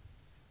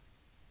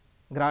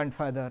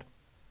grandfather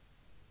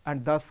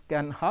and thus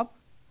can have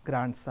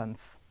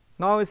grandsons.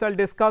 Now, we shall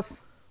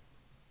discuss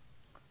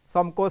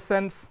some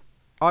questions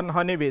on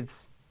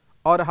honeybees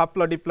or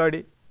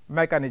haplodiploid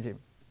mechanism.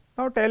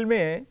 Now, tell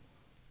me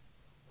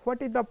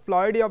what is the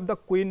ploidy of the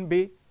queen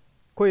bee?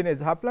 Queen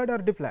is haploid or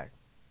diploid?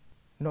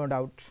 No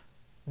doubt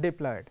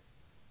diploid,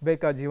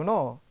 because you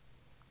know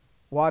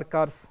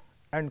workers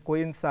and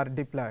queens are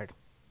diploid.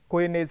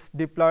 Queen is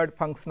diploid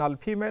functional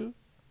female,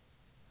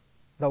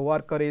 the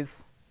worker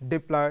is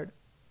diploid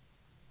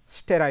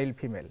sterile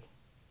female.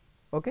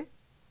 Okay.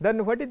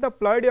 Then what is the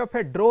ploidy of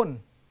a drone?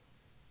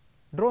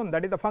 Drone,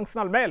 that is the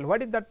functional male.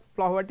 What is that?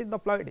 What is the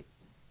ploidy?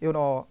 You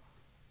know,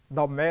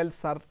 the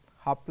males are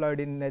haploid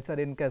in nature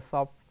in case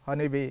of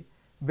honeybee,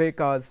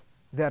 because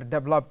they are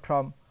developed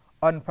from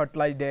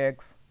unfertilized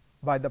eggs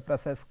by the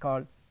process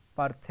called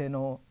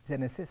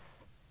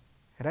parthenogenesis,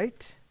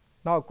 right.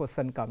 Now,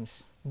 question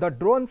comes, the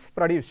drones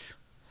produce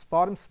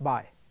sperms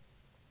by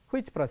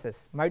which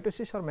process,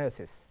 mitosis or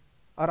meiosis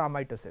or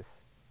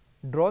amitosis?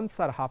 Drones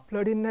are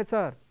haploid in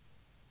nature,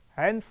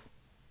 hence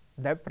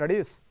they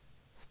produce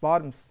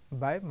sperms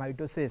by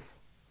mitosis,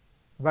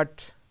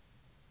 but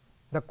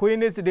the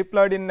queen is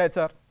diploid in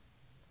nature.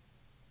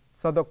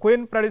 So, the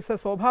queen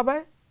produces ova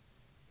by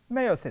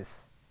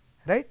meiosis,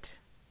 right.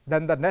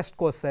 Then the next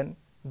question,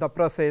 the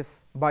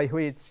process by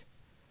which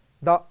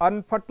the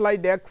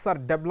unfertilized eggs are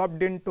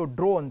developed into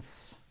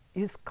drones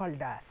is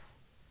called as,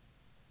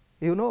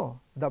 you know,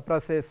 the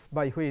process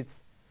by which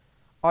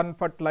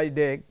unfertilized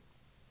egg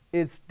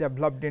is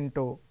developed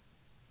into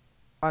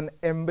an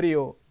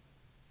embryo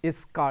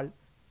is called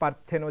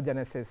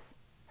parthenogenesis.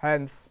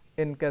 Hence,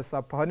 in case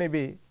of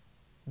honeybee,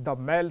 the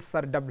males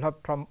are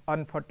developed from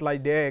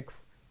unfertilized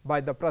eggs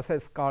by the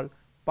process called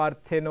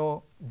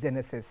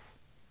parthenogenesis,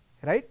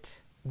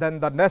 right. Then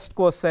the next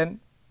question,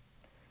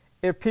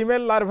 a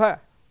female larva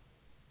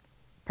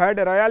fed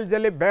royal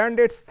jelly beyond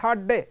its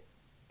 3rd day.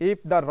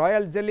 If the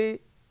royal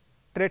jelly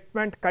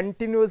treatment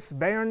continues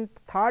beyond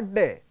 3rd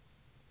day,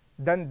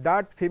 then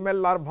that female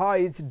larva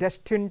is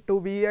destined to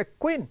be a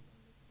queen.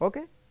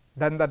 Okay.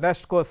 Then the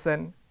next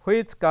question,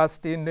 which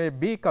caste in a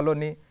bee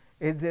colony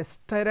is a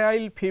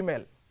sterile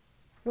female?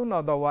 You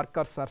know, the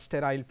workers are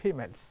sterile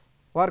females.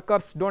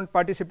 Workers do not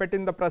participate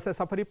in the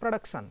process of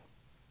reproduction.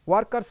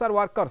 Workers are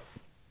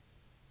workers.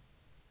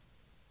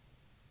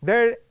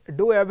 They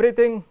do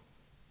everything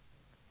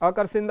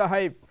occurs in the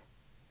hive.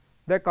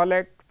 They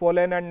collect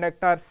pollen and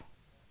nectars,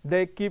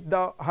 they keep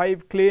the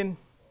hive clean,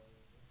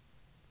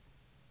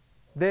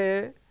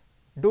 they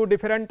do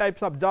different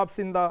types of jobs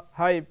in the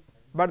hive,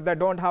 but they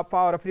do not have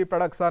power of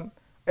reproduction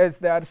as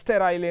they are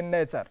sterile in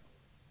nature.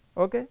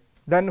 Okay.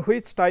 Then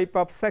which type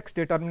of sex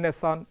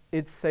determination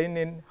is seen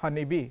in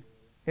honeybee?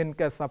 In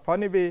case of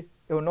honeybee,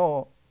 you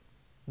know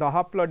the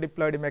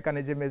haplodiploid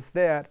mechanism is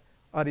there,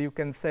 or you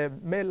can say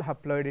male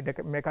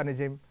haploid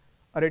mechanism,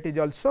 or it is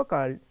also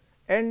called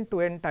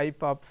end-to-end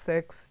type of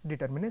sex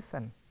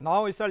determination.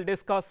 Now, we shall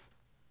discuss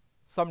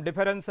some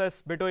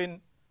differences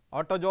between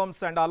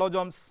autosomes and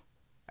allosomes,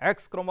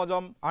 X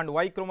chromosome and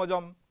Y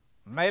chromosome,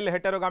 male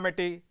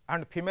heterogamety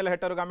and female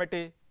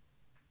heterogamety,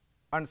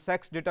 and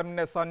sex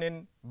determination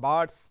in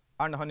birds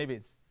and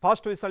honeybees.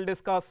 First, we shall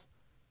discuss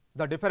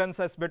the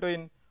differences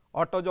between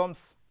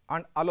autosomes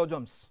and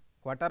allosomes.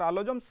 What are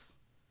allosomes?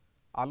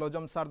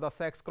 Allosomes are the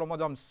sex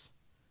chromosomes.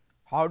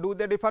 How do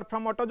they differ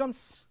from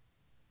autosomes?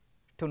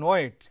 To know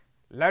it,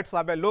 let us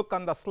have a look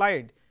on the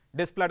slide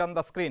displayed on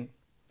the screen.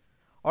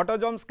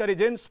 Autosomes carry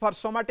genes for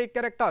somatic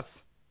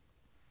characters,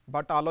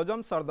 but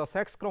allosomes are the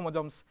sex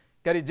chromosomes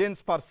carry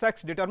genes for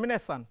sex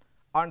determination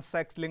and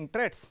sex linked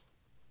traits.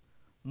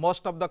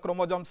 Most of the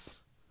chromosomes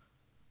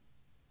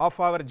of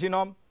our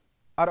genome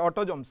are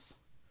autosomes,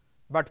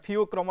 but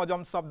few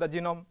chromosomes of the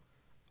genome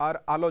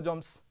are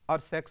allosomes or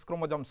sex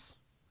chromosomes.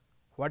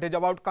 What is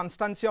about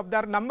constancy of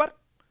their number?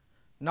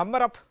 Number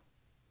of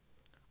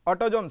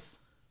autosomes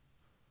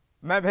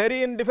may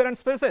vary in different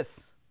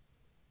species.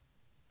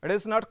 It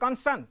is not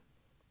constant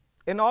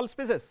in all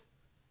species,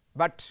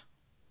 but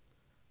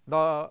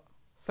the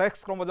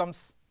sex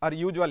chromosomes are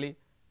usually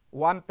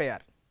one pair.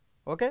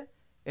 Okay?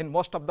 In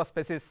most of the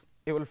species,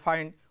 you will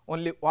find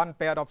only one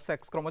pair of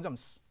sex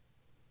chromosomes.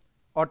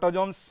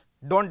 Autosomes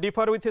do not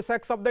differ with the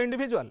sex of the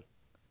individual,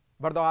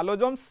 but the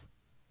allosomes,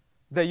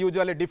 they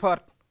usually differ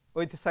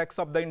with the sex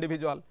of the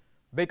individual,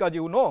 because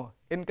you know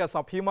in case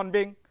of human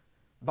being,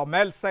 the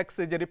male sex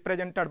is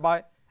represented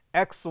by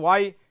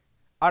XY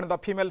and the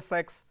female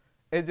sex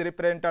is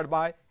represented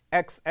by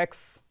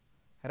XX,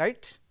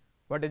 right.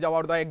 What is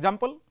about the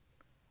example?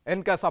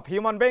 In case of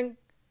human being,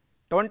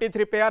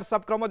 23 pairs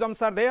of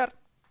chromosomes are there,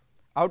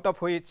 out of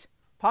which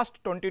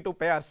first 22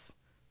 pairs,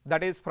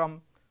 that is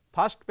from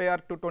first pair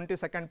to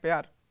 22nd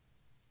pair,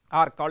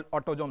 are called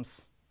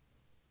autosomes.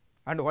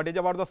 And what is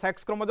about the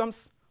sex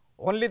chromosomes?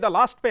 Only the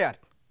last pair,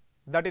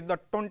 that is the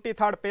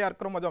 23rd pair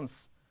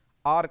chromosomes,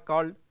 are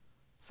called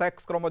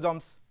sex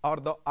chromosomes or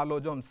the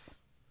allosomes,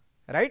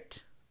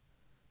 right.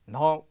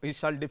 Now, we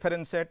shall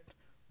differentiate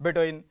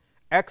between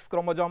X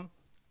chromosome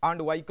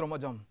and Y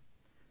chromosome.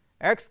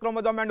 X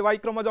chromosome and Y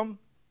chromosome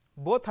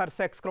both are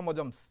sex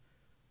chromosomes,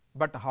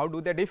 but how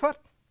do they differ?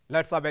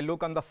 Let us have a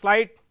look on the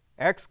slide.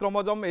 X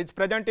chromosome is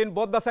present in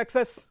both the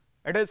sexes,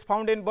 it is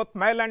found in both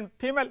male and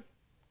female,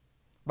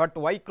 but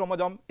Y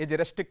chromosome is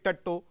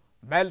restricted to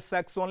male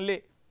sex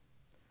only.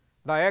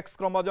 The X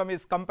chromosome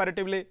is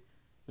comparatively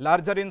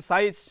larger in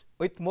size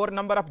with more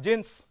number of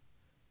genes,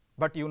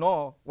 but you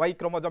know Y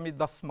chromosome is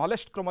the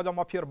smallest chromosome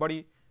of your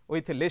body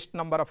with least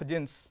number of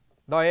genes.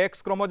 The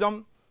X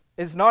chromosome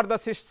is not the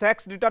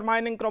sex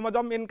determining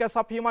chromosome in case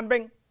of human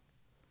being,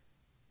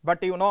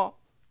 but you know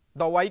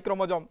the Y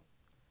chromosome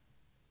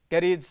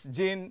carries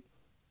gene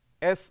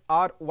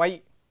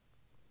SRY,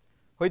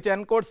 which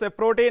encodes a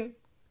protein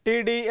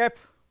TDF,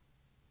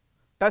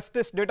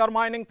 testis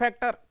determining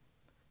factor,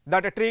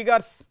 that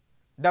triggers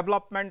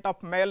development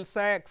of male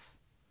sex.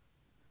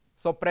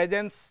 So,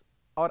 presence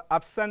or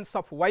absence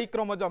of Y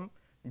chromosome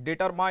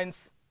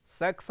determines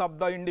sex of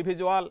the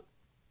individual.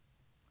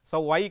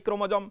 So, Y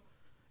chromosome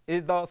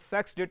is the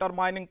sex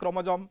determining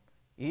chromosome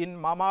in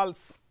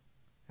mammals,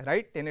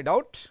 right. Any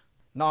doubt?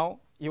 Now,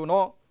 you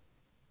know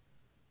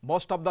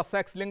most of the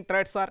sex linked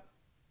traits are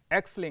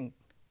X linked.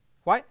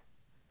 Why?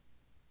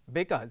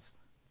 Because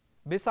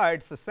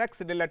besides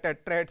sex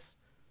related traits,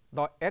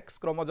 the X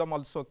chromosome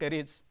also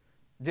carries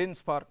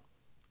genes for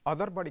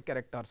other body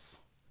characters.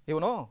 You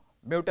know,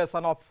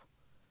 mutation of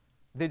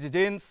these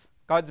genes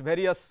cause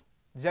various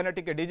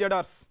genetic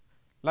disorders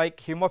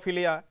like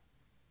hemophilia,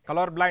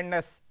 color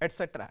blindness,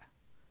 etc.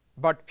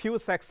 But few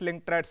sex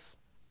linked traits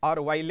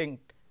are Y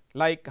linked,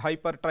 like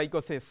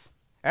hypertrichosis.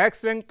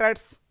 X linked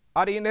traits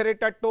are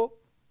inherited to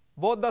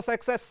both the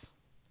sexes,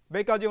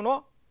 because you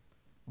know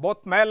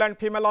both male and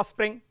female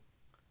offspring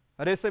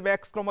receive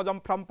X chromosome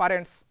from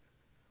parents,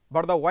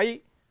 but the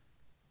Y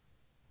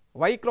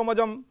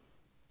chromosome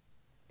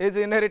is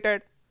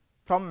inherited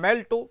from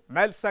male to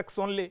male sex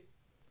only.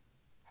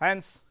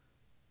 Hence,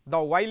 the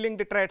Y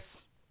linked traits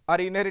are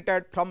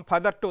inherited from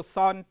father to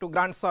son to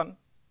grandson,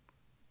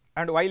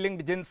 and Y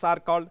linked genes are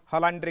called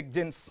Hollandric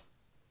genes.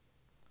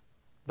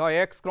 The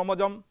X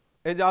chromosome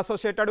is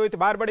associated with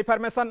bare body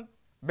formation,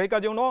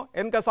 because you know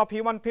in case of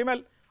human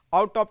female,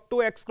 out of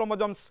 2 X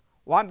chromosomes,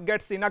 one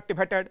gets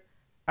inactivated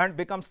and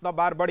becomes the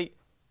bare body,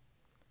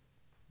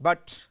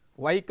 but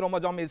Y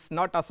chromosome is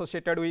not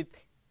associated with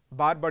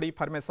bare body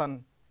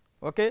formation.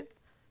 Okay.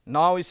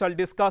 Now, we shall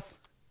discuss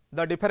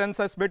the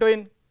differences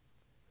between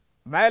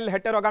male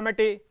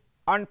heterogamety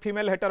and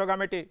female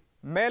heterogamety.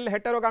 Male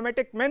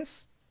heterogametic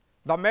means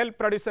the male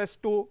produces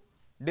two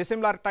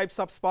dissimilar types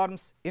of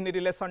sperms in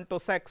relation to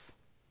sex.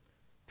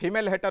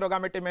 Female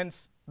heterogamety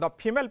means the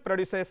female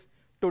produces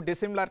two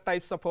dissimilar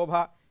types of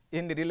ova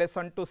in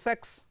relation to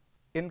sex.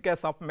 In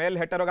case of male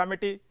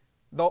heterogamety,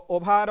 the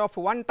ova are of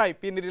one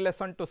type in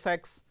relation to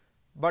sex,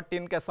 but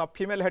in case of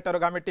female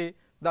heterogamety,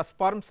 the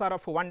sperms are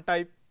of one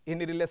type in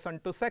relation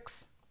to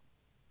sex.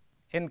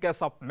 In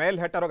case of male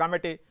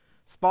heterogamety,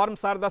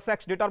 sperms are the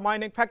sex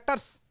determining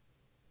factors,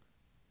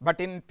 but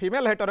in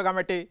female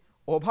heterogamety,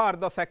 ova are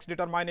the sex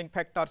determining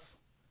factors.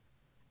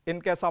 In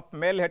case of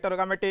male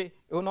heterogamety,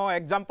 you know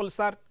examples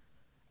are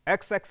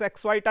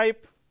XXXY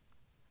type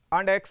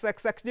and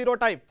XXX0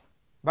 type,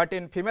 but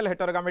in female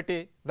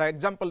heterogamety, the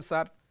examples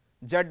are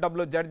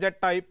ZWZZ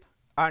type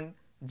and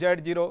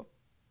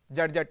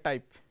Z0ZZ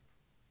type.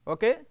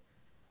 Okay?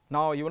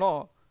 Now, you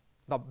know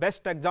the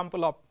best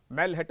example of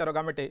male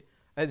heterogamety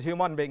is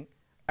human being,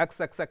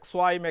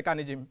 XXXY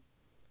mechanism,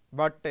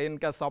 but in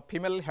case of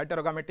female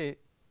heterogamety,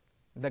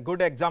 the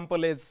good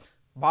example is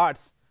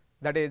birds,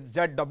 that is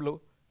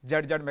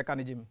ZWZZ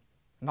mechanism.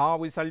 Now,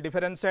 we shall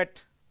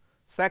differentiate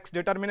sex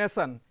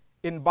determination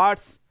in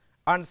birds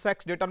and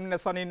sex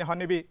determination in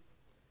honeybee.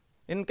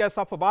 In case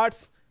of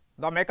birds,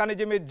 the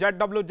mechanism is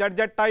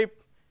ZWZZ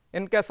type.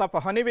 In case of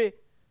honeybee,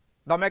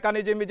 the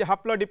mechanism is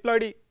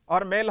haplodiploidy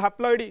or male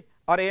haploidy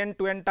or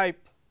N2N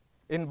type.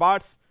 In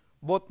birds,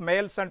 both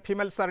males and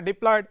females are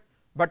diploid,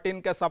 but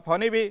in case of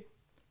honeybee,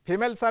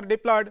 females are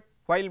diploid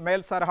while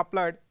males are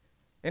haploid.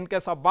 In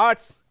case of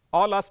birds,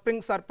 all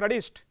offsprings are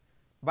produced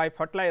by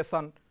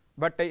fertilization,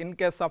 but in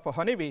case of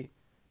honeybee,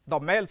 the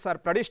males are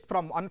produced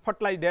from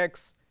unfertilized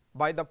eggs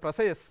by the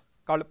process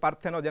called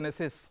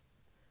parthenogenesis.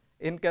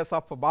 In case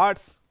of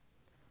birds,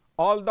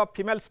 all the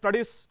females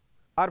produced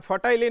are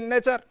fertile in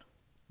nature,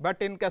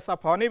 but in case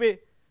of honeybee,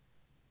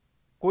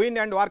 queen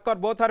and worker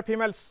both are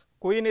females.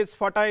 Queen is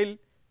fertile,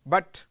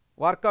 but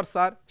workers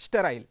are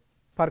sterile.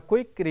 For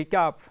quick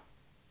recap,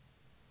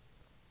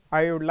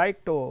 I would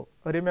like to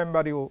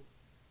remember you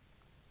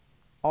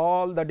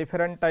all the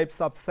different types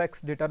of sex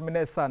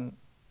determination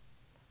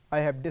I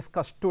have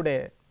discussed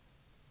today.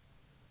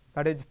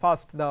 That is,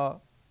 first the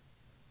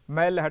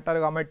male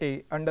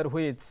heterogamety, under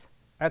which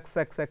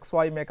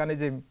XXXY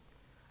mechanism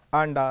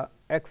and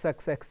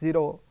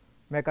XXX0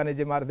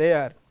 mechanism are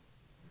there.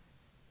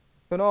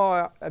 You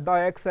know, the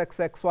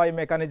XXXY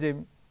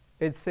mechanism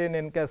is seen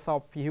in case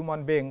of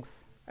human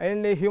beings.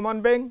 In a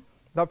human being,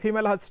 the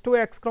female has two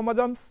X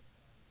chromosomes,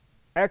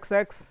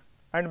 XX,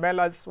 and male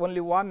has only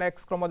one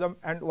X chromosome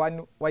and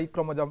one Y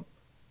chromosome,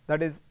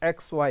 that is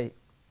XY.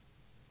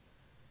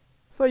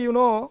 So, you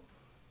know,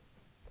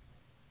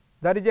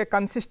 there is a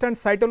consistent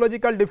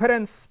cytological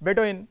difference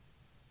between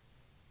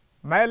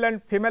male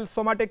and female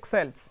somatic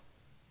cells,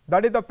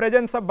 that is the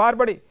presence of bar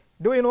body.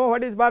 Do you know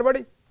what is bar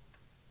body?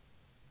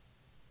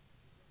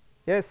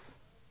 Yes,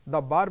 the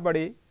bar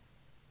body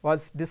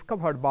was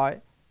discovered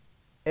by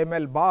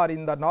Emil Barr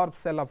in the nerve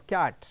cell of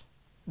cat.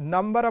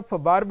 Number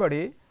of bar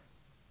body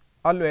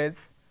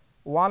always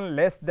one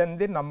less than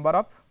the number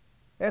of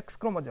X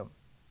chromosome.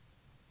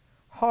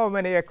 How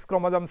many X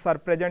chromosomes are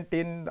present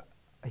in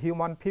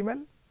human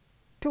female?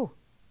 2.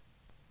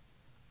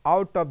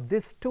 Out of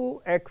these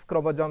 2 X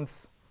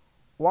chromosomes,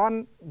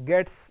 one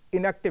gets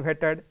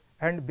inactivated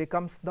and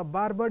becomes the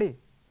bar body.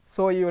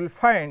 So, you will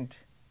find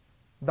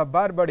the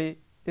bar body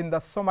in the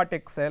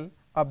somatic cell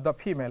of the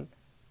female,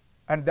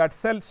 and that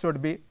cell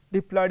should be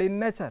diploid in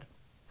nature.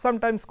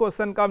 Sometimes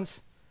question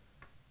comes,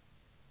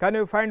 can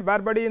you find bar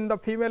body in the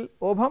female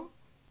ovum?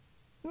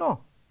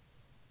 No,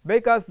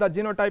 because the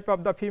genotype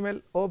of the female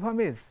ovum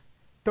is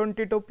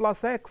 22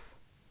 plus X.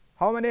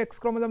 How many X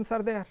chromosomes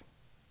are there?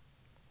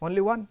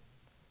 Only 1.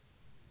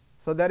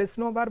 So, there is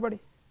no bar body,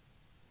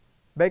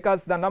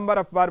 because the number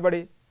of bar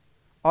body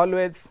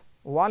always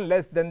 1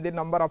 less than the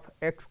number of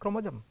X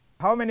chromosome.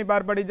 How many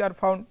bar bodies are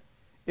found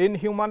in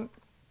human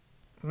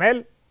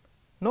male?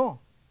 No,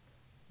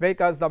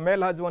 because the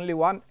male has only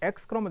 1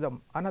 X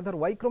chromosome, another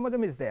Y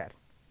chromosome is there.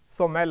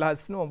 So, male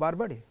has no bar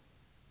body.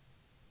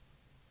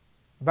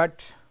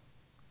 But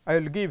I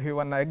will give you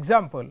one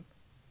example,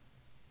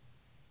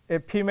 a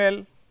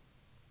female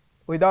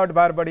without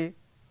bar body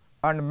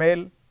and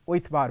male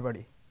with bar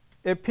body.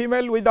 A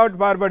female without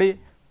bar body,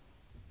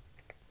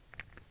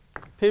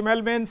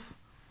 female means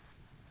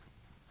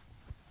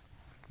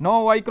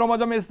no Y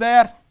chromosome is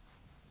there,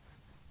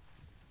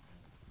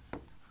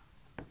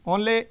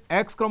 only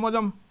X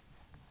chromosome.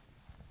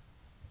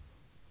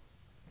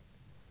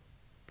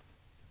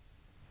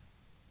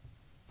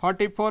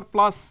 (44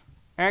 plus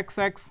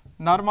XX)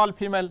 normal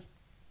female,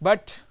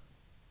 but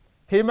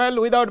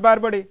female without bar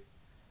body.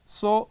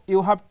 So,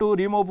 you have to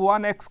remove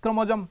 1 X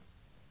chromosome,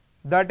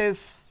 that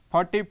is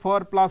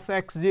 44 plus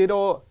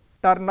X0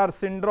 Turner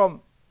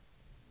syndrome,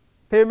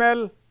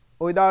 female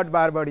without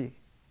bar body.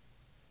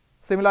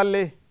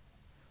 Similarly,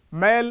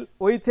 male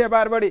with a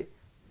bar body,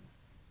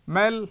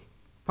 male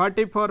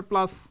 44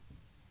 plus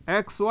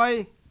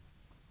XY,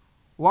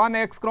 1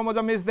 X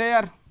chromosome is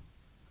there,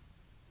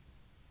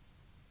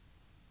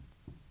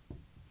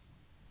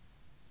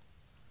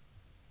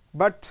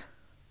 but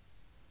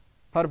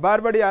for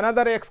Barbary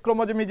another X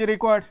chromosome is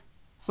required.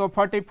 So,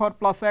 44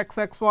 plus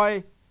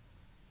XXY,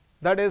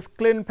 that is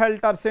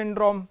Klinefelter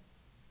syndrome,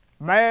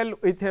 male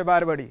with a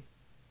Barbary.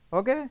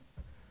 Okay.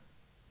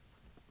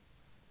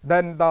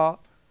 Then the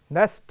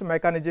next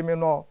mechanism you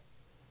know,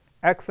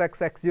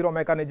 XXX0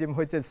 mechanism,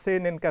 which is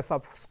seen in case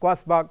of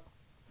squash bug.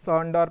 So,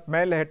 under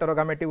male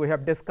heterogamety we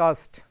have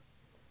discussed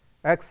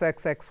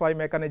XXXY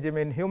mechanism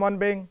in human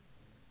being,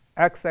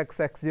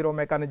 XXX0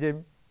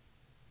 mechanism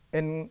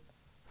in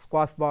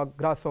squash bug,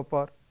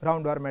 grasshopper,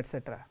 roundworm,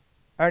 etc.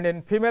 And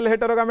in female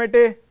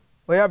heterogamety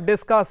we have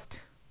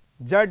discussed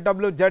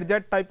ZW,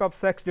 ZZ type of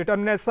sex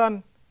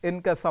determination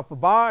in case of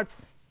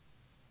birds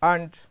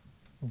and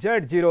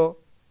Z0,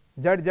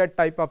 ZZ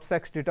type of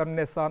sex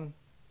determination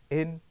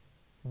in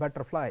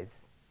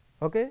butterflies.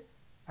 Okay?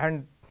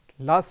 And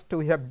last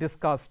we have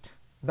discussed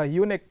the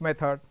unique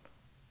method,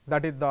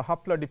 that is the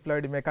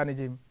haplodiploid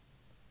mechanism,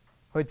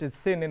 which is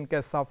seen in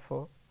case of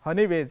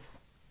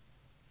honeybees.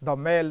 The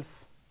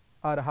males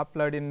are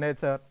haploid in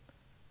nature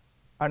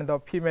and the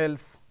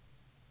females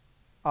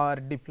are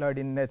diploid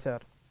in nature.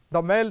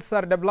 The males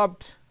are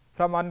developed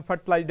from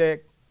unfertilized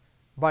egg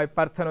by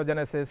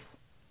parthenogenesis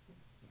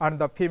and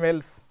the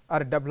females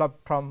are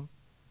developed from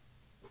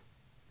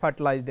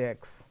fertilized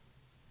eggs,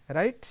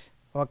 right.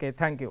 Okay,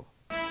 thank you.